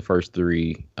like for the first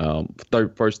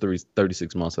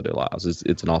 36 months of their lives.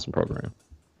 It's an awesome program.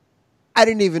 I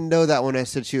didn't even know that when I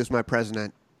said she was my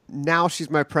president. Now she's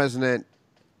my president.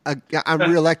 I'm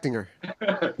reelecting her.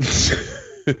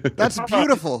 That's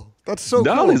beautiful. That's so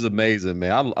Dolly's cool. amazing,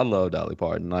 man. I love Dolly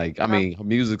Parton. Like, I mean, her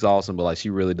music's awesome, but like, she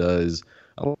really does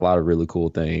a lot of really cool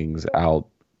things out,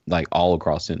 like all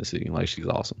across Tennessee. Like, she's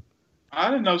awesome. I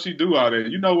didn't know she do all that.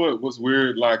 You know what was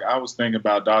weird? Like I was thinking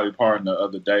about Dolly Parton the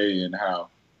other day and how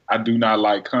I do not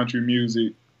like country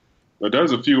music, but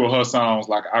there's a few of her songs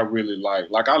like I really like.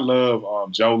 Like I love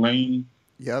Jolene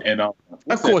Yep. and Of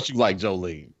what's that? course, you like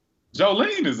Jolene.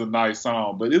 Jolene is a nice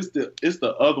song, but it's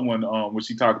the other one when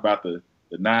she talk about the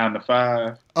 9 to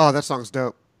 5. Oh, that song's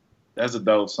dope. That's a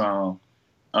dope song.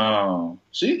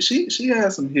 She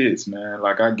has some hits, man.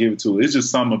 Like I give it to her. It's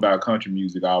just something about country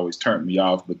music always turned me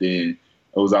off, but then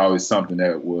it was always something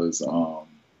that was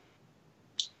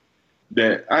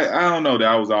that I don't know that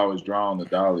I was always drawn to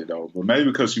Dolly though, but maybe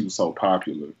because she was so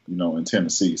popular, in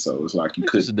Tennessee. So it's like you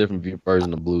It's just a could, different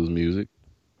version of blues music.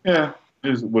 yeah,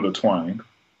 it's with a twang.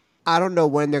 I don't know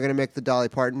when they're gonna make the Dolly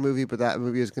Parton movie, but that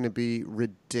movie is gonna be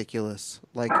ridiculous.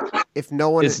 Like It's if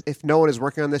no one is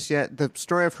working on this yet, the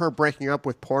story of her breaking up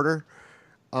with Porter,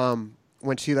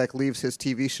 when she like leaves his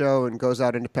TV show and goes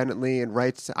out independently and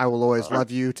writes "I Will Always Love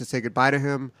You" to say goodbye to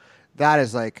him, that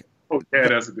is like Oh yeah,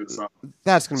 that's a good song.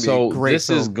 that's gonna be a so great this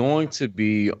is film. going to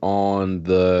be on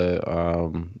the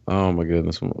oh my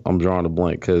goodness, I'm drawing a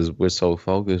blank because we're so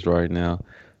focused right now.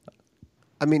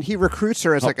 I mean, he recruits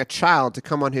her as Oh, like a child to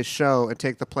come on his show and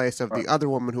take the place of Right. the other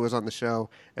woman who was on the show,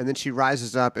 and then she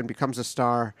rises up and becomes a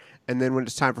star. And then when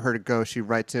it's time for her to go, she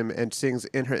writes him and sings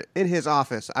in his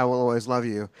office, "I Will Always Love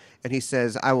You," and he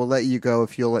says, "I will let you go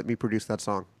if you'll let me produce that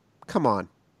song." Come on.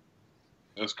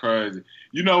 That's crazy.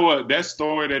 You know what? That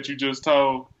story that you just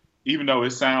told, even though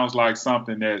it sounds like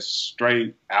something that's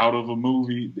straight out of a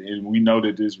movie, and we know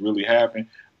that this really happened,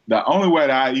 the only way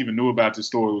that I even knew about this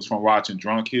story was from watching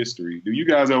Drunk History. Do you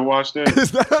guys ever watch that?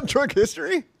 Is that on Drunk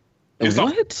History? It's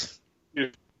on. what?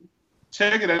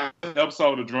 Check it out. An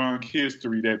episode of Drunk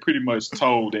History that pretty much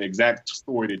told the exact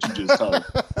story that you just told.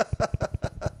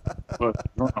 But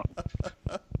drunk.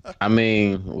 I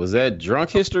mean, was that drunk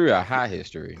history or high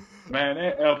history? Man,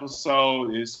 that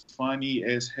episode is funny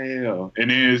as hell.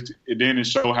 And then it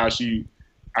show how she,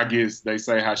 I guess they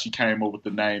say how she came up with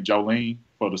the name Jolene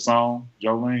for the song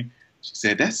Jolene. She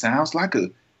said that sounds like a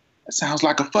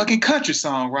fucking country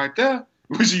song right there.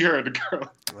 When she heard the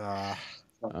girl. Uh,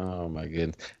 Oh my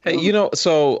goodness. Hey,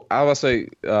 so I would say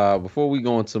before we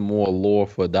go into more lore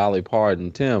for Dolly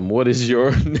Parton, Tim, what is your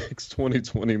next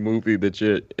 2020 movie that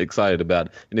you're excited about?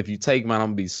 And if you take mine, I'm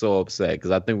gonna be so upset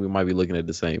because I think we might be looking at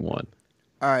the same one.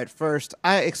 all right, first,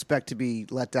 I expect to be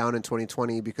let down in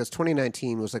 2020 because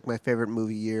 2019 was like my favorite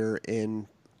movie year in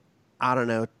I don't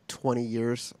know 20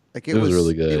 years. Like It was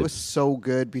really it good. was so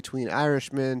good between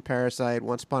Irishman, Parasite,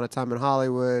 Once Upon a Time in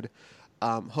Hollywood,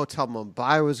 Hotel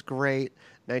Mumbai was great.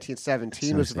 I 1917 still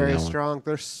haven't was seen very that one. strong.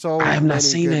 There's so I have not many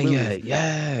seen good that movies. yet.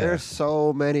 Yeah. There's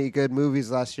so many good movies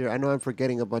last year. I know I'm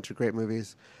forgetting a bunch of great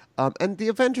movies. And the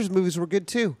Avengers movies were good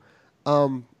too.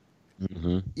 Um,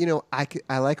 Hmm.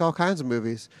 I like all kinds of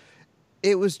movies.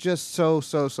 It was just so,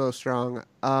 so, so strong.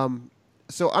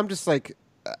 So I'm just like,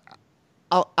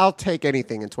 I'll take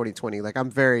anything in 2020. Like,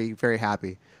 I'm very, very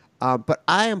happy. But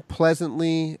I am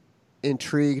pleasantly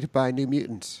intrigued by New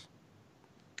Mutants.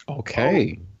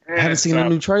 Okay. I haven't seen the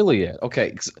new trailer yet.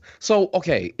 Okay. So,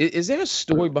 okay, is there a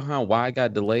story behind why it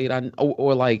got delayed?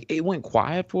 Or like it went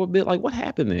quiet for a bit? Like, what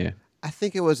happened there? I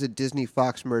think it was a Disney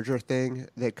Fox merger thing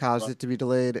that caused it to be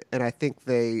delayed, and I think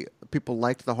people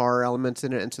liked the horror elements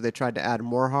in it, and so they tried to add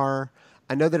more horror.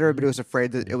 I know that everybody was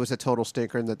afraid that it was a total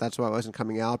stinker and that's why it wasn't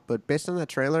coming out, but based on that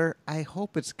trailer, I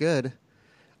hope it's good.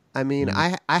 I mean,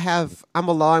 I'm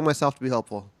allowing myself to be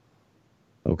hopeful.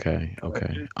 Okay.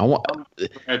 I'm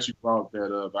glad you brought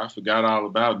that up. I forgot all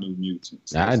about New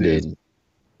Mutants. I didn't.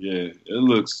 Yeah, it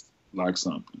looks like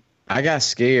something. I got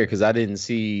scared because I didn't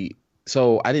see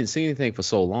anything for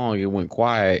so long. It went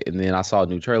quiet, and then I saw a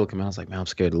new trailer come out. I was like, man, I'm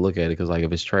scared to look at it because like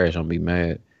if it's trash, I'm gonna be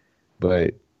mad.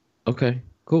 But okay,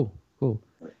 cool. All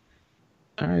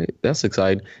right, that's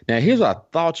exciting. Now here's what I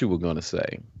thought you were gonna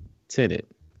say, Tenet.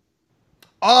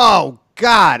 Oh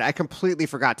God, I completely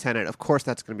forgot Tenet. Of course,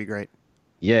 that's gonna be great.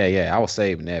 Yeah, I was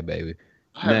saving that, baby.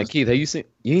 Now, Keith,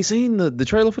 you ain't seen the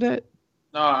trailer for that?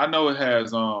 No, I know it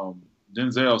has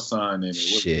Denzel's son in it.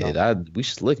 Shit, we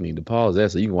should need to pause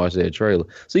that so you can watch that trailer.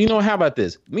 So how about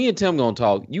this? Me and Tim gonna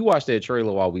talk. You watch that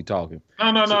trailer while we talking.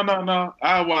 No.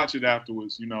 I'll watch it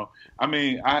afterwards. I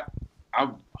mean, I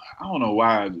don't know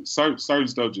why certain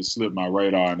stuff just slipped my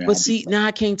radar now. But see, now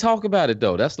I can't talk about it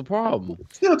though. That's the problem.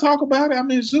 Still talk about it. I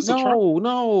mean, it's just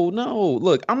no.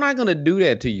 Look, I'm not gonna do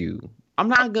that to you. I'm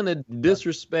not gonna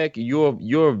disrespect your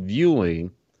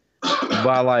viewing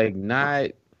by like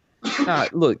not.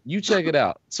 Look, you check it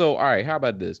out. So, all right, how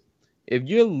about this? If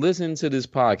you're listening to this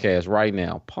podcast right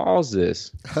now, pause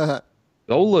this,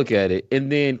 go look at it,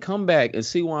 and then come back and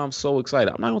see why I'm so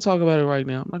excited. I'm not gonna talk about it right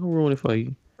now. I'm not gonna ruin it for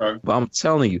you. Okay. But I'm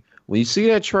telling you, when you see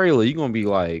that trailer, you're gonna be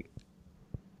like,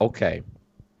 okay,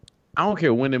 I don't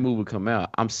care when the movie come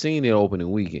out. I'm seeing it opening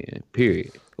weekend.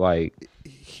 Period. Like,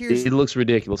 it looks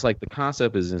ridiculous. Like the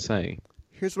concept is insane.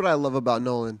 Here's what I love about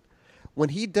Nolan. When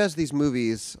he does these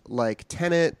movies like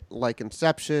Tenet, like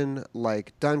Inception,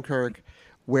 like Dunkirk,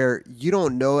 where you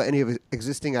don't know any of his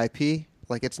existing IP,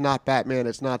 like it's not Batman,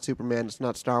 it's not Superman, it's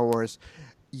not Star Wars,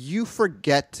 you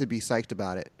forget to be psyched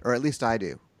about it, or at least I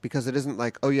do, because it isn't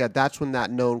like, oh yeah, that's when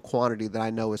that known quantity that I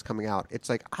know is coming out. It's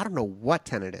like, I don't know what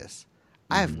Tenet is.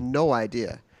 I have no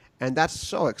idea. And that's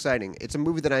so exciting. It's a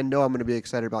movie that I know I'm going to be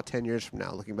excited about 10 years from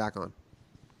now, looking back on.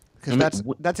 Because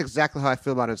that's exactly how I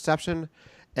feel about Inception.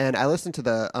 And I listened to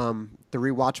the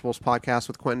Rewatchables podcast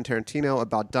with Quentin Tarantino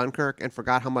about Dunkirk and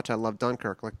forgot how much I love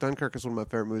Dunkirk. Like, Dunkirk is one of my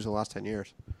favorite movies of the last 10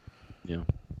 years. Yeah.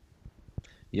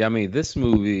 Yeah, I mean, this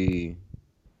movie...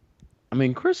 I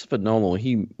mean, Christopher Nolan,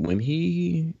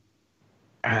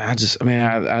 I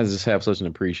just have such an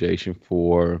appreciation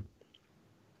for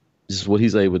just what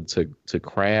he's able to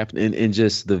craft and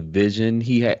just the vision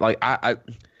he had. Like,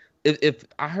 if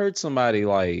I heard somebody,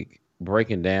 like,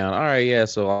 breaking down, all right, yeah,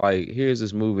 so like here's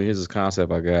this movie, here's this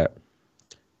concept I got.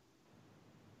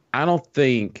 I don't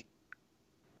think,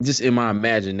 just in my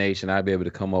imagination, I'd be able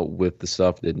to come up with the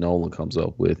stuff that Nolan comes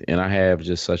up with. And I have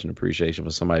just such an appreciation for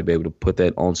somebody to be able to put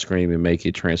that on screen and make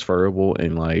it transferable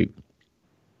and like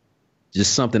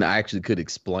just something I actually could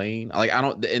explain. Like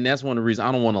and that's one of the reasons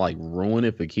I don't want to like ruin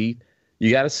it for Keith. You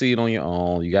got to see it on your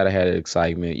own. You got to have that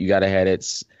excitement. You got to have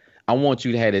that. I want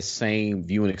you to have the same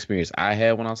viewing experience I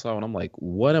had when I saw it. I'm like,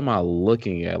 what am I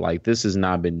looking at? Like, this has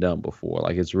not been done before.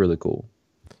 Like, it's really cool.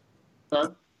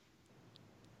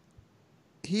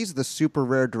 He's the super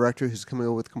rare director who's coming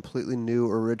up with completely new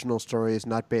original stories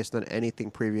not based on anything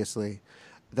previously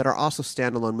that are also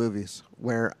standalone movies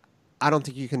where I don't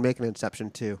think you can make an Inception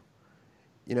 2.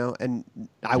 And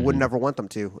I would never want them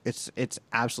to. It's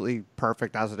absolutely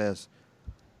perfect as it is.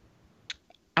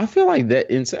 I feel like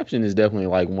that Inception is definitely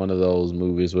like one of those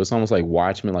movies where it's almost like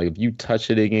Watchmen. Like if you touch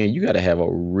it again, you got to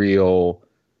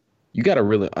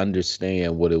really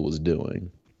understand what it was doing,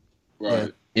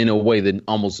 right? In a way that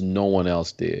almost no one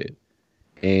else did,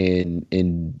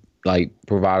 and like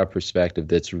provide a perspective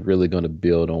that's really going to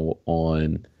build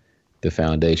on the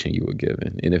foundation you were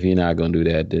given. And if you're not going to do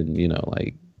that, then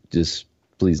like just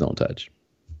please don't touch.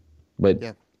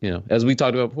 But as we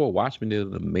talked about before, Watchmen did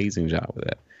an amazing job with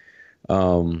that.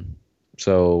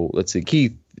 So let's see,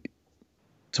 Keith,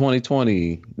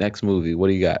 2020 next movie. What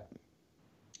do you got?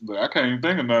 But I can't even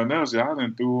think of nothing else. Y'all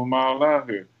done threw them all out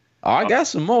here. Oh, I got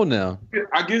some more now.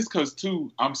 I guess because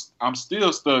too, I'm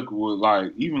still stuck with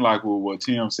like with what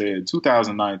Tim said.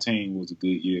 2019 was a good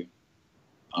year,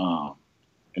 and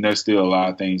there's still a lot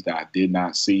of things that I did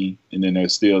not see, and then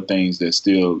there's still things that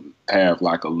still have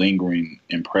like a lingering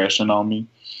impression on me.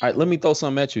 All right, let me throw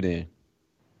something at you then.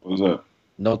 What's up?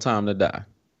 No Time to Die.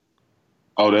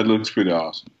 Oh, that looks pretty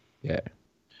awesome. Yeah.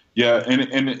 Yeah,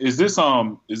 and is this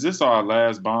our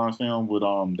last Bond film with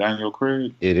Daniel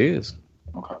Craig? It is.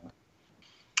 Okay.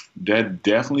 That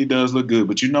definitely does look good.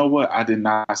 But you know what? I did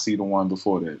not see the one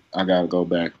before that. I gotta go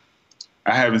back.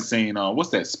 I haven't seen what's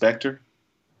that, Spectre?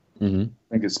 Mm-hmm.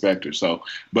 I think it's Spectre. So,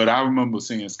 but I remember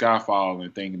seeing Skyfall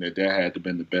and thinking that had to have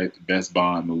been the best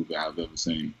Bond movie I've ever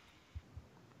seen.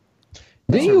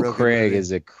 Daniel Craig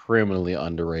is a criminally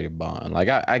underrated Bond. Like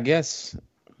I guess,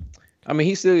 I mean,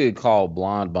 he still get called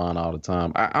Blonde Bond all the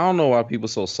time. I don't know why people are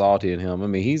so salty at him. I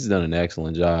mean, he's done an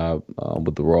excellent job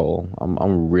with the role.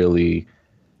 I'm really,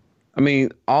 I mean,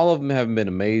 all of them haven't been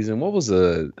amazing. What was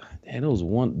it was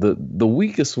one the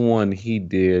weakest one he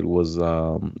did was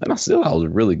and I still thought it was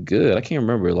really good. I can't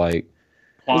remember like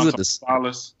was it the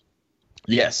Solace?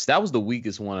 Yes, that was the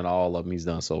weakest one in all of them he's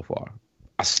done so far.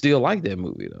 I still like that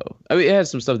movie though. I mean, it had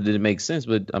some stuff that didn't make sense,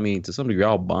 but I mean, to some degree,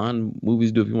 all Bond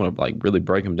movies do if you want to like really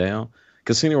break them down.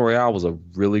 Casino Royale was a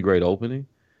really great opening.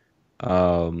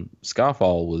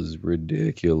 Skyfall was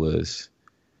ridiculous.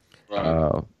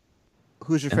 Right.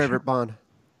 Who's your favorite Bond?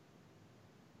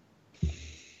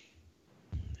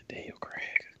 Daniel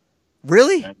Craig.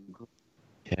 Really?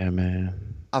 Yeah,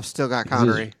 man. I've still got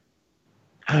Connery.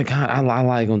 I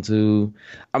like him too.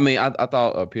 I mean, I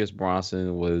thought Pierce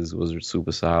Brosnan was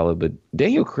super solid, but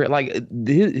Daniel Craig, like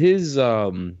his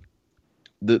the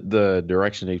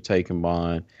direction they've taken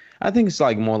Bond, I think it's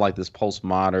like more like this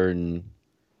postmodern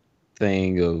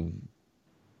thing of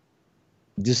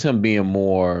just him being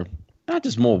more, not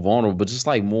just more vulnerable, but just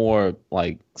like more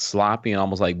like sloppy and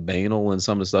almost like banal in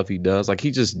some of the stuff he does. Like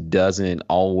he just doesn't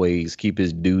always keep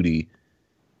his duty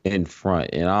in front,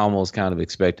 and I almost kind of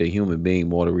expect a human being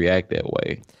more to react that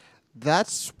way.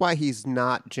 That's why he's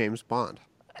not James Bond.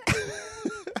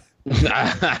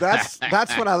 That's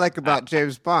what I like about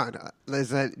James Bond, is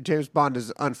that James Bond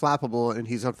is unflappable, and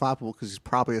he's unflappable because he's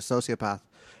probably a sociopath.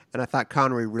 And I thought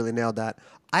Connery really nailed that.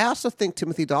 I also think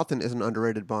Timothy Dalton is an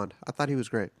underrated Bond. I thought he was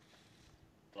great.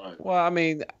 Well, I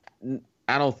mean,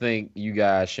 I don't think you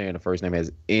guys sharing the first name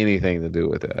has anything to do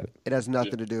with that. It has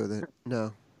nothing to do with it.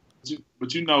 No.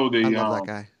 But you know I love that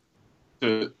guy.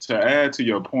 To add to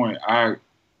your point,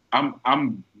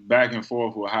 I'm back and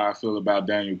forth with how I feel about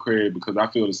Daniel Craig, because I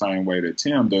feel the same way that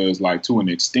Tim does. Like, to an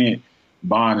extent,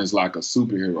 Bond is like a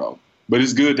superhero, but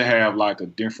it's good to have like a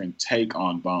different take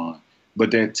on Bond. But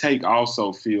that take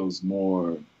also feels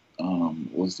more,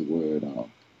 what's the word,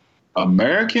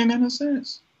 American in a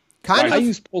sense. Kind of. I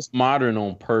use postmodern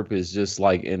on purpose, just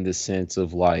like in the sense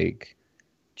of like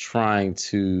trying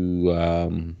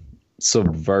to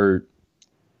subvert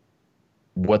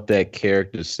what that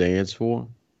character stands for.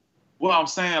 Well, I'm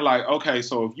saying, like, okay,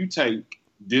 so if you take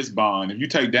this Bond, if you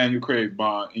take Daniel Craig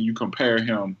Bond and you compare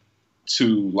him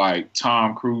to like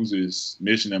Tom Cruise's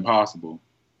Mission Impossible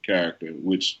character,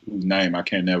 whose name I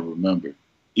can never remember.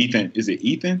 Ethan, is it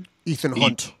Ethan? Ethan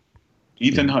Hunt.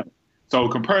 Ethan Hunt. So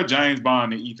compare James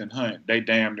Bond and Ethan Hunt, they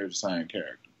damn near the same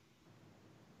character.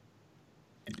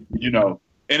 You know,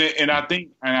 and I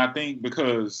think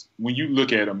because when you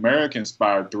look at American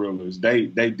spy thrillers, they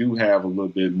do have a little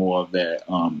bit more of that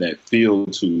that feel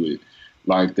to it,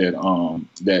 like that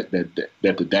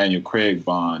that the Daniel Craig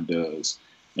Bond does,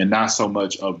 and not so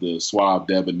much of the suave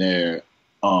debonair.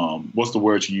 What's the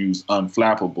word you use?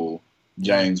 Unflappable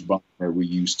James Bond that we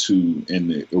used to in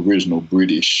the original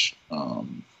British,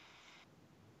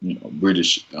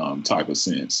 British type of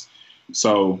sense.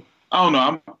 So I don't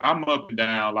know. I'm up and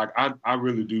down. Like I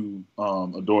really do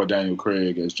adore Daniel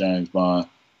Craig as James Bond.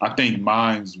 I think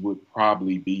mine's would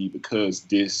probably be, because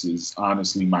this is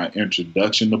honestly my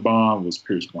introduction to Bond, was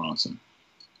Pierce Brosnan.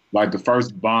 Like the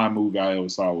first Bond movie I ever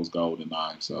saw was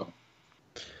GoldenEye. So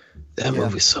that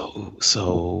movie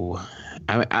so.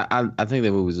 I mean, I think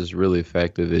that movie was just really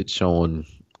effective at showing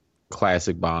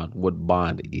classic Bond, what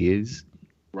Bond is.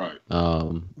 Right.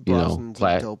 Brosnan's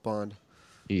a dope Bond.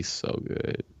 He's so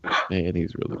good, man.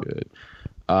 He's really good.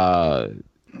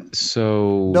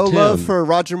 So no Tim, love for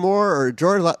Roger Moore or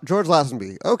George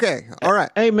Lazenby. Okay, all right.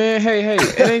 Hey man, hey.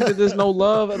 It ain't that there's no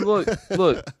love. Look.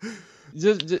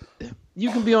 Just you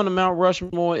can be on the Mount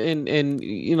Rushmore and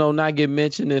not get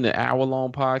mentioned in an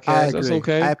hour-long podcast. I agree. That's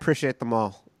okay. I appreciate them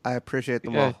all.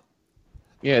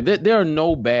 Yeah, there are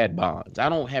no bad Bonds. I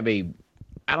don't have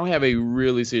a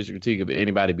really serious critique of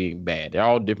anybody being bad. They're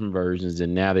all different versions,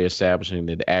 and now they're establishing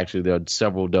that actually there are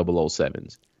several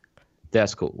 007s.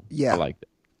 That's cool. Yeah. I like that.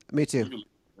 Me too.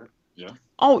 Yeah.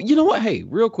 Oh, you know what? Hey,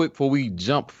 real quick before we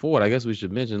jump forward, I guess we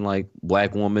should mention like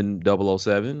Black Woman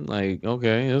 007. Like,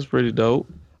 okay, that's pretty dope.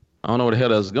 I don't know where the hell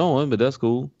that's going, but that's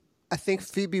cool. I think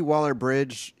Phoebe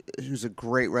Waller-Bridge, who's a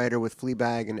great writer with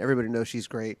Fleabag, and everybody knows she's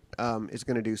great, is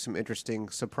going to do some interesting,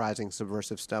 surprising,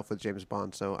 subversive stuff with James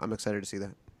Bond. So I'm excited to see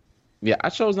that. Yeah, I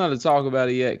chose not to talk about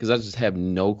it yet because I just have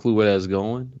no clue where that's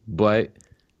going. But,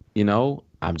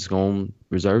 I'm just going to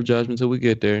reserve judgment until we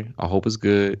get there. I hope it's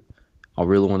good. I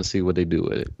really want to see what they do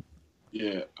with it.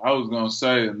 Yeah, I was going to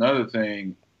say another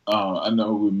thing. I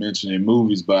know we're mentioning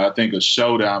movies, but I think a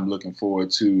show that I'm looking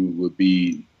forward to would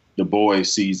be The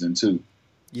Boys Season 2.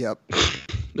 Yep.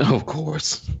 Of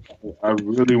course. I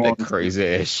really want that crazy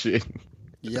ass shit.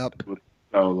 Yep.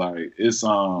 So, like, it's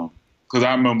because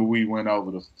I remember we went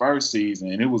over the first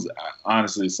season and it was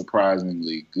honestly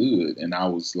surprisingly good, and I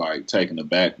was like taken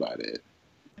aback by that.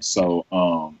 So,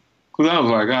 because I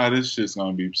was like, this shit's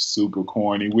gonna be super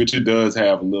corny, which it does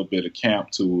have a little bit of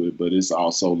camp to it, but it's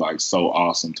also like so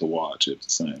awesome to watch at the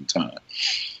same time.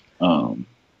 I'm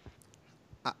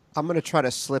gonna try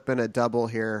to slip in a double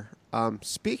here.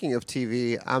 Speaking of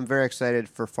TV, I'm very excited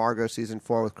for Fargo season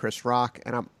 4 with Chris Rock,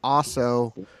 and I'm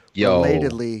also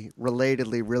relatedly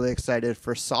really excited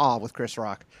for Saw with Chris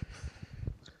Rock.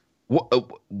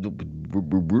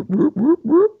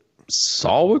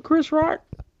 Saw with Chris Rock?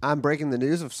 I'm breaking the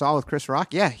news of Saw with Chris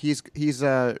Rock. Yeah, he's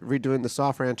redoing the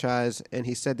Saw franchise, and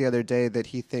he said the other day that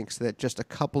he thinks that just a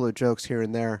couple of jokes here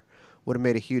and there would have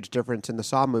made a huge difference in the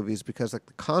Saw movies because like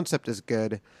the concept is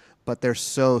good, but they're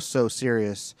so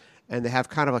serious, and they have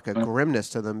kind of like a grimness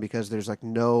to them because there's like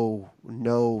no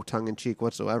tongue in cheek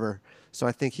whatsoever. So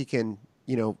I think he can,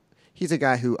 he's a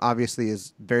guy who obviously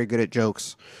is very good at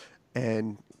jokes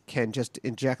and can just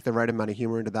inject the right amount of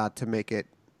humor into that to make it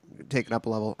take it up a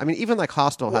level. I mean, even like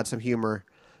Hostel had some humor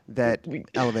that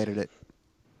elevated it.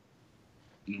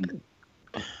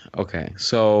 Okay,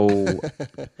 so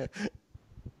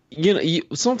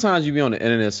sometimes you be on the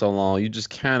internet so long, you just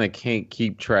kind of can't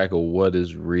keep track of what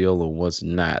is real and what's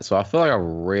not. So I feel like I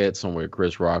read somewhere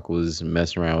Chris Rock was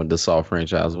messing around with the Saw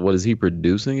franchise. What is he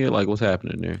producing it? Like, what's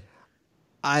happening there?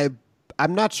 I'm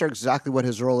not sure exactly what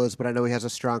his role is, but I know he has a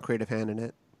strong creative hand in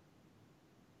it.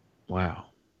 Wow.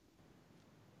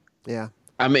 Yeah.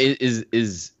 I mean,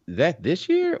 is that this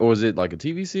year or is it like a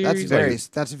TV series?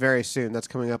 That's very soon. That's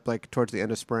coming up like towards the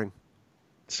end of spring.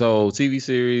 So TV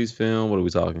series, film, what are we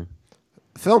talking?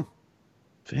 Film.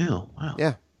 Wow.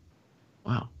 Yeah.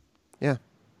 Wow. Yeah.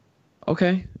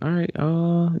 Okay. All right.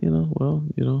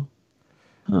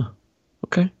 Huh.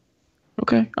 Okay.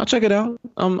 I'll check it out.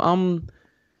 Man,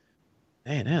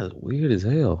 that's weird as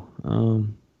hell.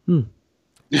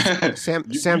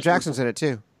 Sam Jackson's in it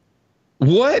too.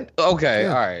 What? Okay. Yeah.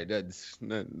 All right.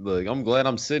 Look, I'm glad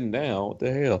I'm sitting down. What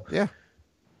the hell? Yeah.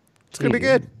 It's going to be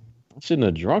good. I shouldn't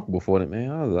have drunk before that,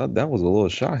 man. That was a little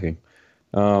shocking.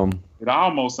 It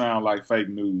almost sounds like fake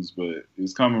news, but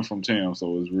it's coming from Tim,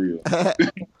 so it's real.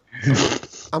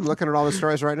 I'm looking at all the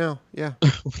stories right now. Yeah.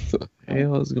 What the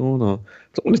hell is going on?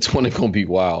 2020 gonna be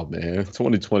wild, man.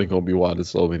 2020 gonna be wild in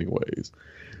so many ways.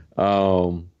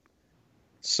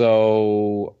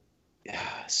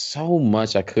 So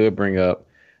much I could bring up.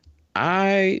 All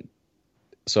right.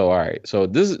 So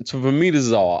for me, this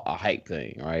is all a hype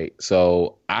thing, right?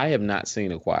 So I have not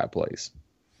seen A Quiet Place.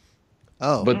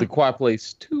 Oh. But The Quiet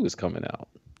Place 2 is coming out.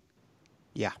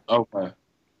 Yeah. Okay.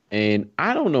 And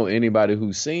I don't know anybody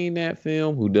who's seen that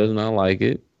film who does not like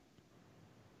it.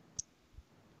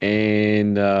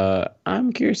 And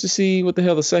I'm curious to see what the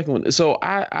hell the second one is. So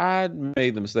I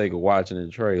made the mistake of watching the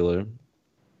trailer,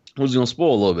 which is going to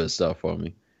spoil a little bit of stuff for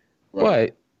me.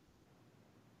 Right.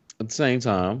 But at the same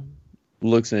time,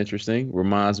 looks interesting.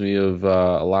 Reminds me of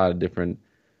a lot of different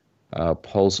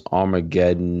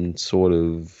post-Armageddon sort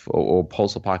of, or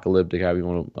post-apocalyptic, however you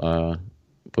want to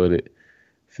put it,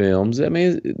 films. I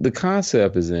mean, the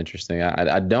concept is interesting.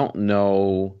 I don't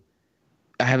know.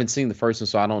 I haven't seen the first one,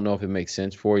 so I don't know if it makes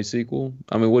sense for a sequel.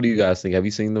 I mean, what do you guys think? Have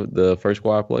you seen the first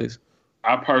Quiet Place?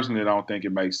 I personally don't think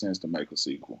it makes sense to make a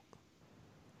sequel.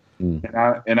 And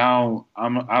I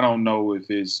don't know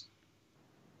if it's.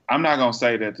 I'm not gonna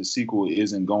say that the sequel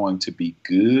isn't going to be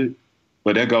good,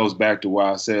 but that goes back to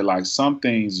why I said like some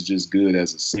things are just good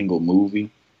as a single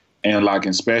movie, and like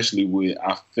especially with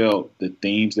I felt the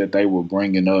themes that they were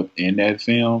bringing up in that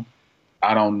film.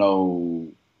 I don't know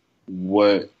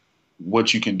what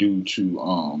you can do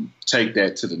to take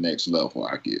that to the next level.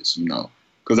 I guess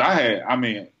because I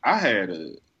had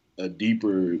a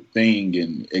deeper thing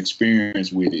and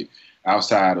experience with it.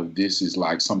 Outside of this is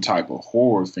like some type of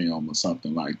horror film or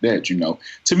something like that,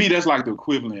 To me, that's like the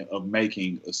equivalent of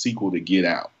making a sequel to Get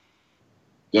Out.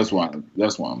 That's why I'm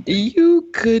thinking. You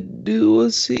could do a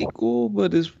sequel,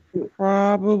 but it's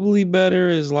probably better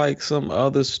as like some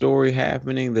other story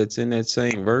happening that's in that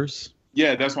same verse.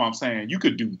 Yeah, that's what I'm saying. You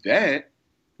could do that,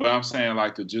 but I'm saying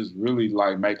like to just really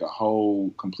like make a whole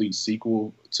complete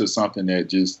sequel to something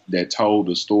that told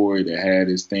a story that had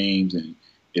its themes and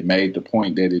it made the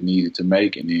point that it needed to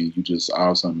make, and then you just all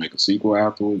of a sudden make a sequel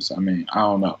afterwards. I mean, I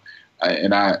don't know,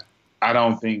 I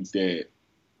don't think that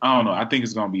I don't know. I think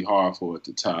it's gonna be hard for it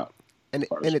to top.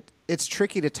 It's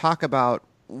tricky to talk about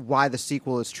why the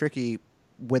sequel is tricky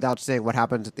without saying what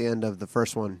happens at the end of the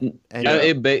first one.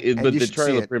 And, but the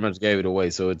trailer pretty much gave it away,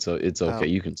 so it's okay. Oh.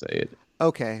 You can say it.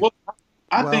 Okay. Well,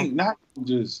 I think not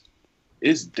just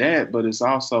it's that, but it's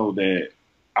also that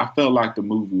I felt like the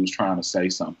movie was trying to say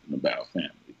something about family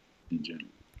in general.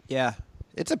 Yeah,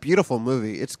 it's a beautiful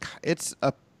movie.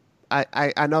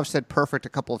 I know I've said perfect a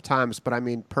couple of times, but I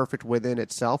mean perfect within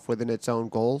itself, within its own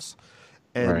goals.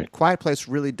 And right. Quiet Place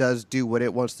really does do what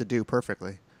it wants to do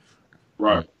perfectly.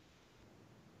 Right.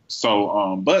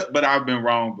 So, but I've been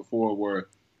wrong before where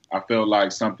I felt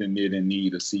like something didn't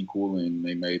need a sequel and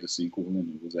they made a sequel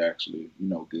and it was actually,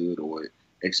 good, or it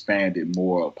expanded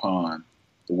more upon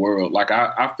the world. Like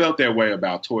I felt that way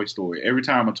about Toy Story. Every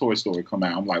time a Toy Story come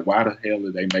out, I'm like, why the hell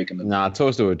are they making a Nah,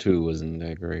 Toy Story 2 wasn't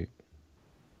that great.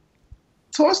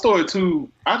 Toy Story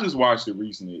 2, I just watched it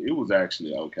recently. It was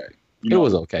actually okay. It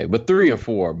was okay, but 3 and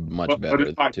 4 are much better. But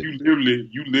it's like you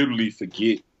literally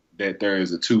forget that there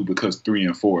is a 2 because 3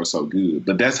 and 4 are so good.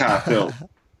 But that's how I felt.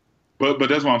 but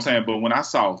that's what I'm saying. But when I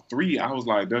saw 3, I was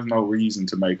like, there's no reason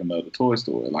to make another Toy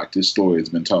Story. Like, this story has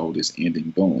been told, it's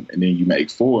ending, boom. And then you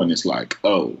make 4, and it's like,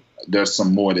 oh, there's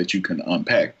some more that you can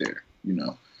unpack there,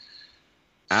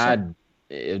 So,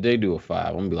 if they do a 5,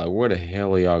 I'm going to be like, where the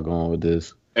hell are y'all going with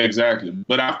this? Exactly.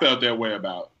 But I felt that way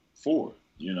about 4,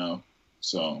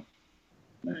 So,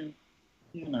 man,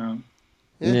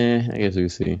 Yeah, I guess we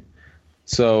see.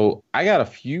 So I got a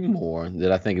few more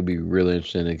that I think would be really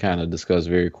interesting to kind of discuss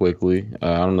very quickly.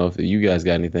 I don't know if you guys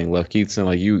got anything left. Keith, sound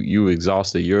like you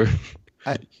exhausted your.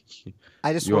 I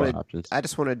just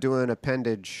want to do an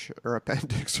appendix or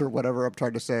whatever I'm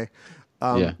trying to say.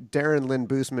 Darren Lynn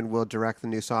Bousman will direct the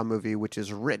new Saw movie, which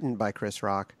is written by Chris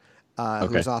Rock,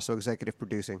 who is also executive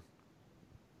producing.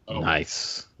 Oh.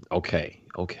 Nice. Okay.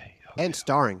 And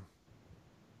starring.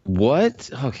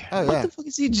 What? Okay. Oh, what the fuck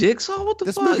is he, Jigsaw? What the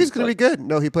fuck? This movie's going to be good.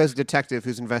 No, he plays a detective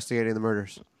who's investigating the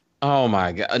murders. Oh,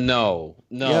 my God. No.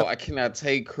 Yep. I cannot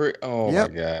take credit. Oh, my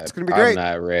God. It's going to be great. I'm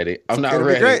not ready. I'm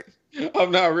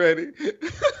not ready.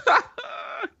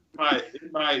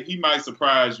 He might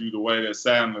surprise you the way that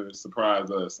Sandler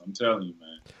surprised us. I'm telling you,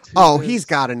 man. Oh, he's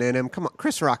got it in him. Come on.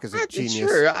 Chris Rock is a genius.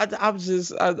 Sure.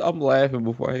 I'm laughing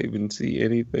before I even see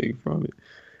anything from it.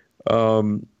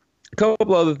 A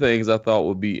couple other things I thought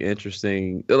would be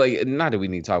interesting. Like, not that we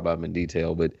need to talk about them in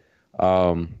detail, but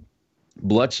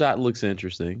Bloodshot looks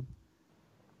interesting.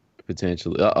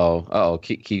 Potentially.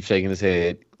 Keep shaking his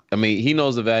head. I mean, he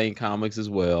knows the Valiant comics as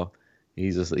well.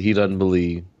 He doesn't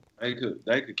believe. They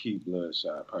could keep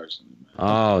Bloodshot personally, man.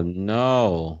 Oh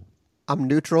no. I'm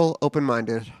neutral,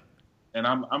 open-minded. And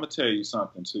I'm gonna tell you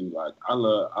something too. Like I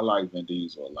like Vin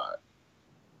Diesel a lot,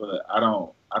 but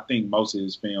I think most of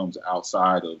his films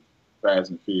outside of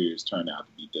Fast and Furious turned out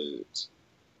to be duds.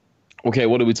 Okay,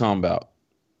 what are we talking about?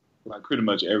 Like pretty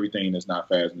much everything that's not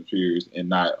Fast and Furious and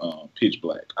not Pitch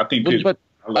Black. I think I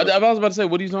was about to say,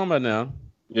 what are you talking about now?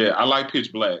 Yeah, I like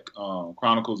Pitch Black.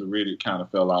 Chronicles of Riddick kind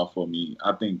of fell out for me.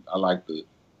 I think I like the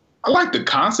the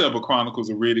concept of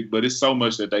Chronicles of Riddick, but it's so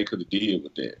much that they could have did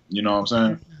with that. You know what I'm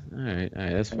saying? All right,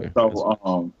 that's fair.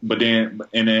 So, but then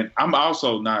I'm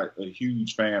also not a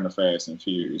huge fan of Fast and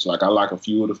Furious. Like I like a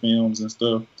few of the films and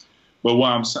stuff. But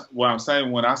what I'm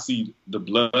saying, when I see the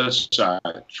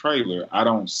Bloodshot trailer, I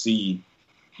don't see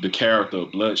the character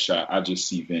of Bloodshot. I just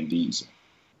see Vin Diesel,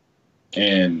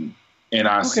 and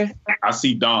I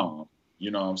see Dom.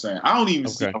 You know what I'm saying? I don't even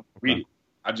see Riddick.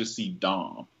 I just see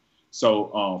Dom.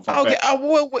 So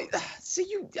wait. See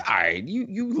you. All right,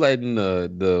 you letting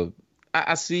the.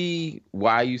 I see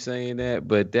why you saying that,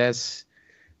 but that's.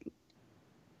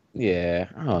 Yeah,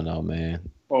 I don't know, man.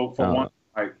 For one.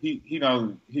 Like he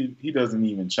doesn't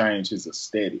even change his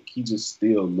aesthetic. He just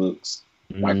still looks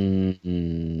like.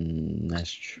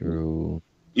 That's true.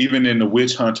 Even in the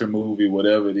Witch Hunter movie,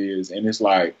 whatever it is, and it's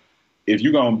like, if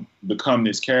you're gonna become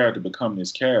this character.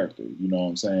 You know what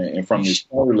I'm saying? And from this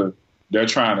trailer, they're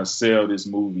trying to sell this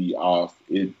movie off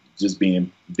it just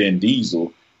being Vin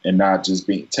Diesel and not just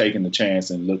taking the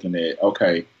chance and looking at,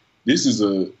 okay, this is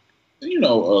a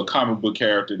comic book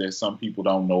character that some people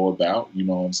don't know about, you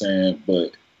know what I'm saying?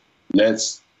 But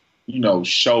let's,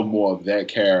 show more of that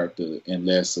character and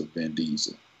less of Vin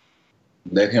Diesel.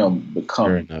 Let him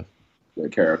become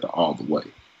that character all the way.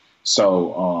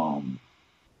 So,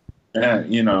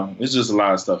 And it's just a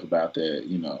lot of stuff about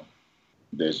that.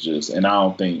 That's just, and I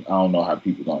don't know how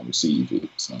people gonna receive it.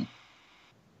 So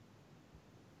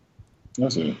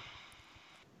that's it.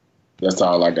 That's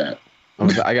all I got.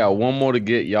 I got one more to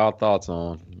get y'all thoughts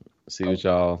on. See what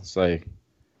y'all say.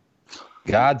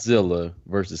 Godzilla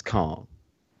versus Kong.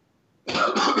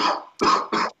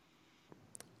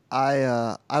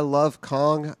 I love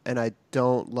Kong and I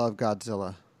don't love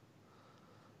Godzilla.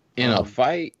 In a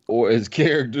fight or as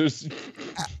characters?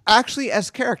 Actually,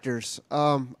 as characters.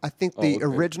 I think the okay.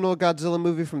 original Godzilla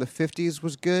movie from the 50s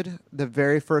was good. The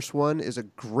very first one is a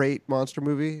great monster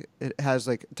movie. It has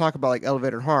talk about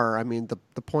elevated horror. I mean,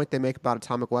 the point they make about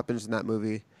atomic weapons in that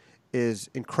movie is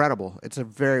incredible. It's a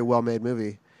very well made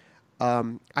movie.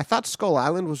 I thought Skull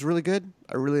Island was really good.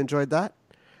 I really enjoyed that.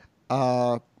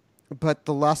 But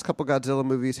the last couple Godzilla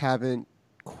movies haven't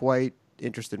quite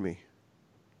interested me.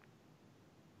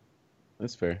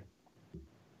 That's fair.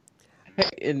 Hey,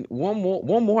 and one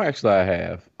more actually I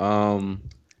have.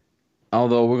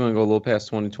 Although we're gonna go a little past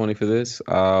 2020 for this.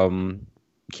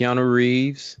 Keanu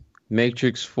Reeves,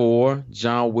 Matrix 4,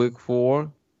 John Wick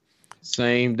 4,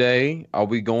 same day. Are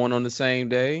we going on the same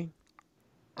day?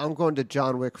 I'm going to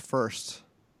John Wick first.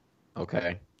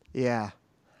 Okay. Yeah.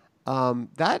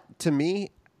 That to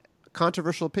me,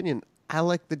 controversial opinion. I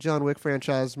like the John Wick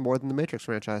franchise more than the Matrix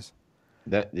franchise.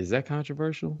 Is that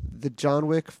controversial? The John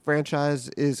Wick franchise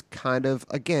is kind of,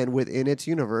 again, within its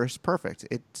universe, perfect.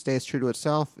 It stays true to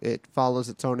itself. It follows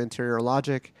its own interior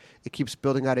logic. It keeps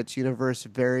building out its universe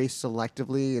very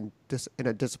selectively and in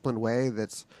a disciplined way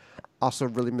that's also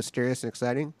really mysterious and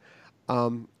exciting.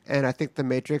 And I think The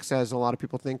Matrix, as a lot of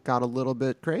people think, got a little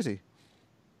bit crazy.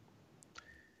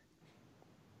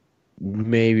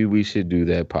 Maybe we should do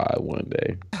that pod one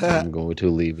day. I'm going to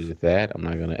leave it at that. I'm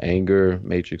not going to anger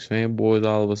Matrix fanboys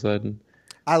all of a sudden.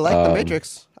 I like The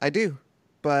Matrix. I do.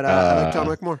 But I like John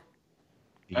Wick more.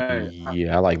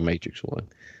 Yeah, I like Matrix 1.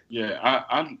 Yeah,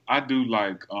 I do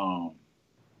like, I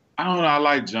don't know, I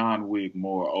like John Wick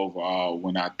more overall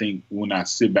when I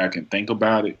sit back and think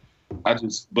about it.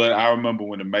 But I remember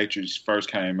when The Matrix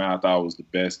first came out, I thought it was the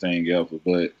best thing ever.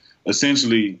 But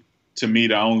essentially, to me,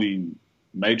 the only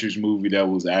Matrix movie that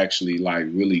was actually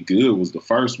really good was the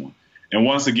first one. And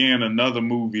once again, another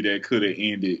movie that could have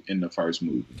ended in the first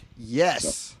movie. Yes.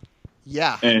 So,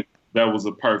 yeah. And that was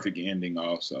a perfect ending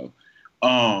also.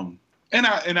 And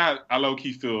I low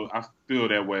key feel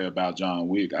that way about John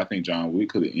Wick. I think John Wick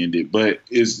could have ended, but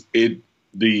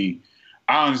I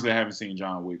honestly haven't seen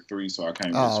John Wick 3, so I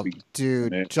can't really speak.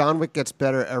 Dude, John Wick gets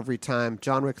better every time.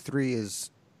 John Wick 3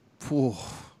 is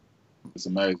it's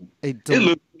amazing. A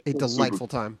delightful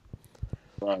time.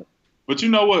 Right. But you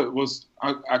know what was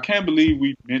I can't believe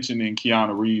we mentioning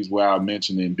Keanu Reeves without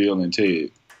mentioning Bill and Ted.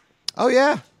 Oh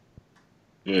yeah.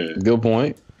 Yeah. Good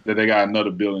point. That they got another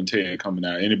Bill and Ted coming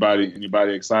out. Anybody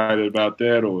excited about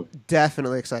that or?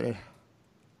 Definitely excited.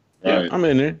 Right. Yeah, I'm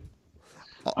in there.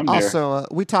 Also,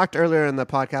 we talked earlier in the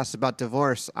podcast about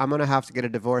divorce. I'm going to have to get a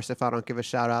divorce if I don't give a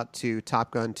shout out to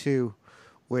Top Gun 2,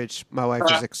 which my wife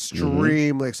is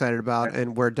extremely excited about,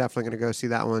 and we're definitely going to go see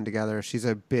that one together. She's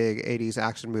a big 80s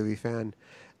action movie fan,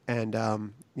 and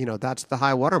that's the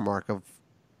high watermark of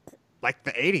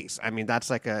the 80s. I mean, that's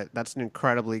an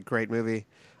incredibly great movie.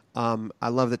 I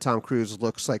love that Tom Cruise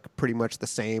looks pretty much the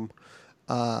same,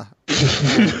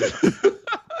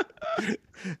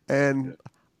 and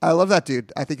I love that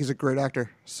dude. I think he's a great actor.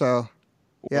 So,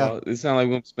 yeah. Well, it sounds like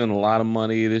we're going to spend a lot of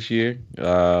money this year.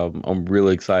 I'm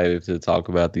really excited to talk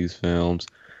about these films.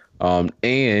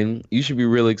 And you should be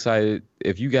really excited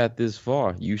if you got this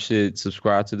far. You should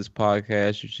subscribe to this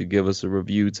podcast. You should give us a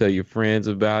review, tell your friends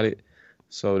about it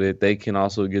so that they can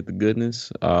also get the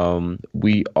goodness.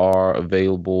 We are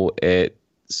available at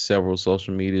several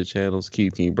social media channels.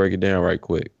 Keith, can you break it down right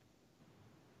quick?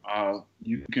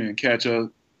 You can catch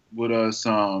up with us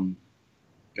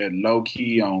at Low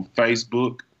Key on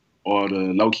Facebook or the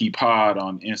Low Key Pod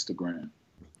on Instagram.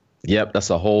 Yep, that's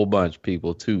a whole bunch,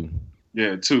 people, too.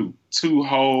 Yeah, two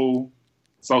whole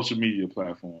social media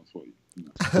platforms for you.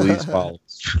 Please follow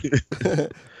us.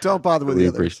 Don't bother with the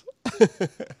others.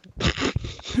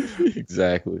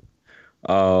 Exactly.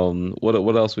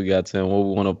 What else we got, Tim? What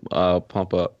we want to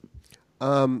pump up?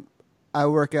 I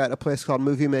work at a place called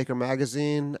Movie Maker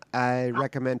Magazine. I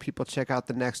recommend people check out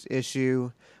the next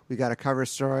issue. We got a cover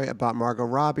story about Margot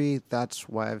Robbie. That's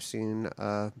why I've seen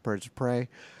Birds of Prey.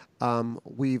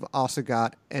 We've also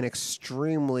got I'm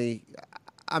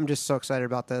just so excited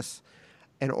about this,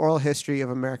 an oral history of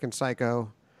American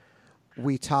Psycho.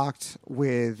 We talked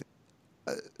with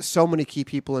so many key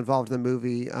people involved in the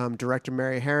movie. Director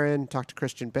Mary Herron, talked to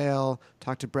Christian Bale,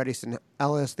 talked to Bret Easton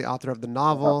Ellis, the author of the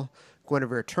novel,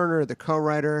 Guinevere Turner, the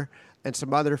co-writer, and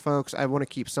some other folks. I want to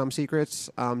keep some secrets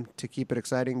to keep it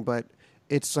exciting, but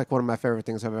it's like one of my favorite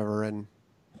things I've ever written.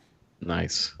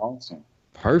 Nice. Awesome.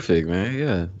 Perfect, man.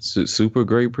 Yeah. Super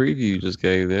great preview you just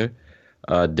gave there.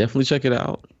 Definitely check it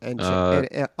out. And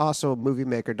also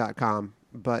moviemaker.com,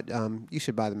 but you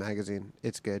should buy the magazine.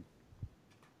 It's good.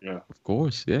 Yeah. Of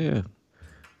course. Yeah.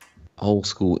 Old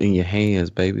school in your hands,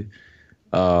 baby.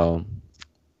 Trying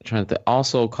to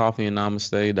also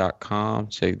coffeeandnamaste.com.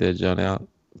 Check that junk out.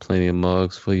 Plenty of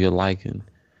mugs for your liking,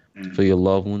 for your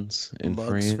loved ones and Mugs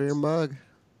friends. for your mug.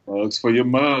 Mugs for your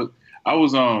mug. I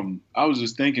was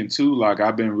just thinking too, like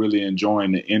I've been really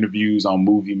enjoying the interviews on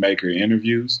Movie Maker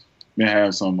interviews. Been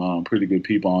having some pretty good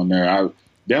people on there. I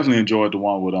definitely enjoyed the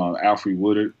one with Alfre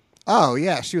Woodard. Oh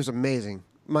yeah, she was amazing.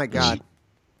 My God.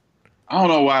 I don't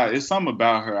know why. It's something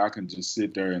about her. I can just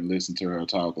sit there and listen to her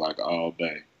talk like all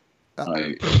day.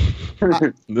 Like,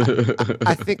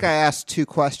 I think I asked 2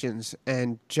 questions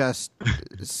and just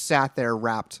sat there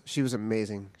wrapped. She was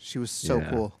amazing. She was so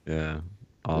cool. Yeah.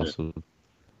 Awesome. Yeah.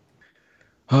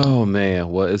 Oh,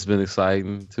 man. Well, it's been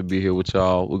exciting to be here with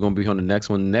y'all. We're going to be on the next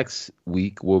one. Next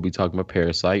week, we'll be talking about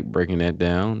Parasite, breaking that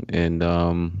down. And,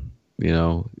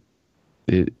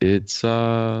 it's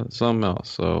something else.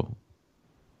 So,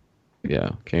 yeah,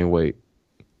 can't wait.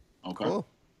 Okay.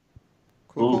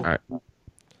 Cool. All right.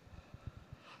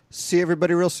 See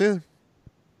everybody real soon.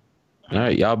 All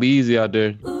right. Y'all be easy out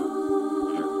there.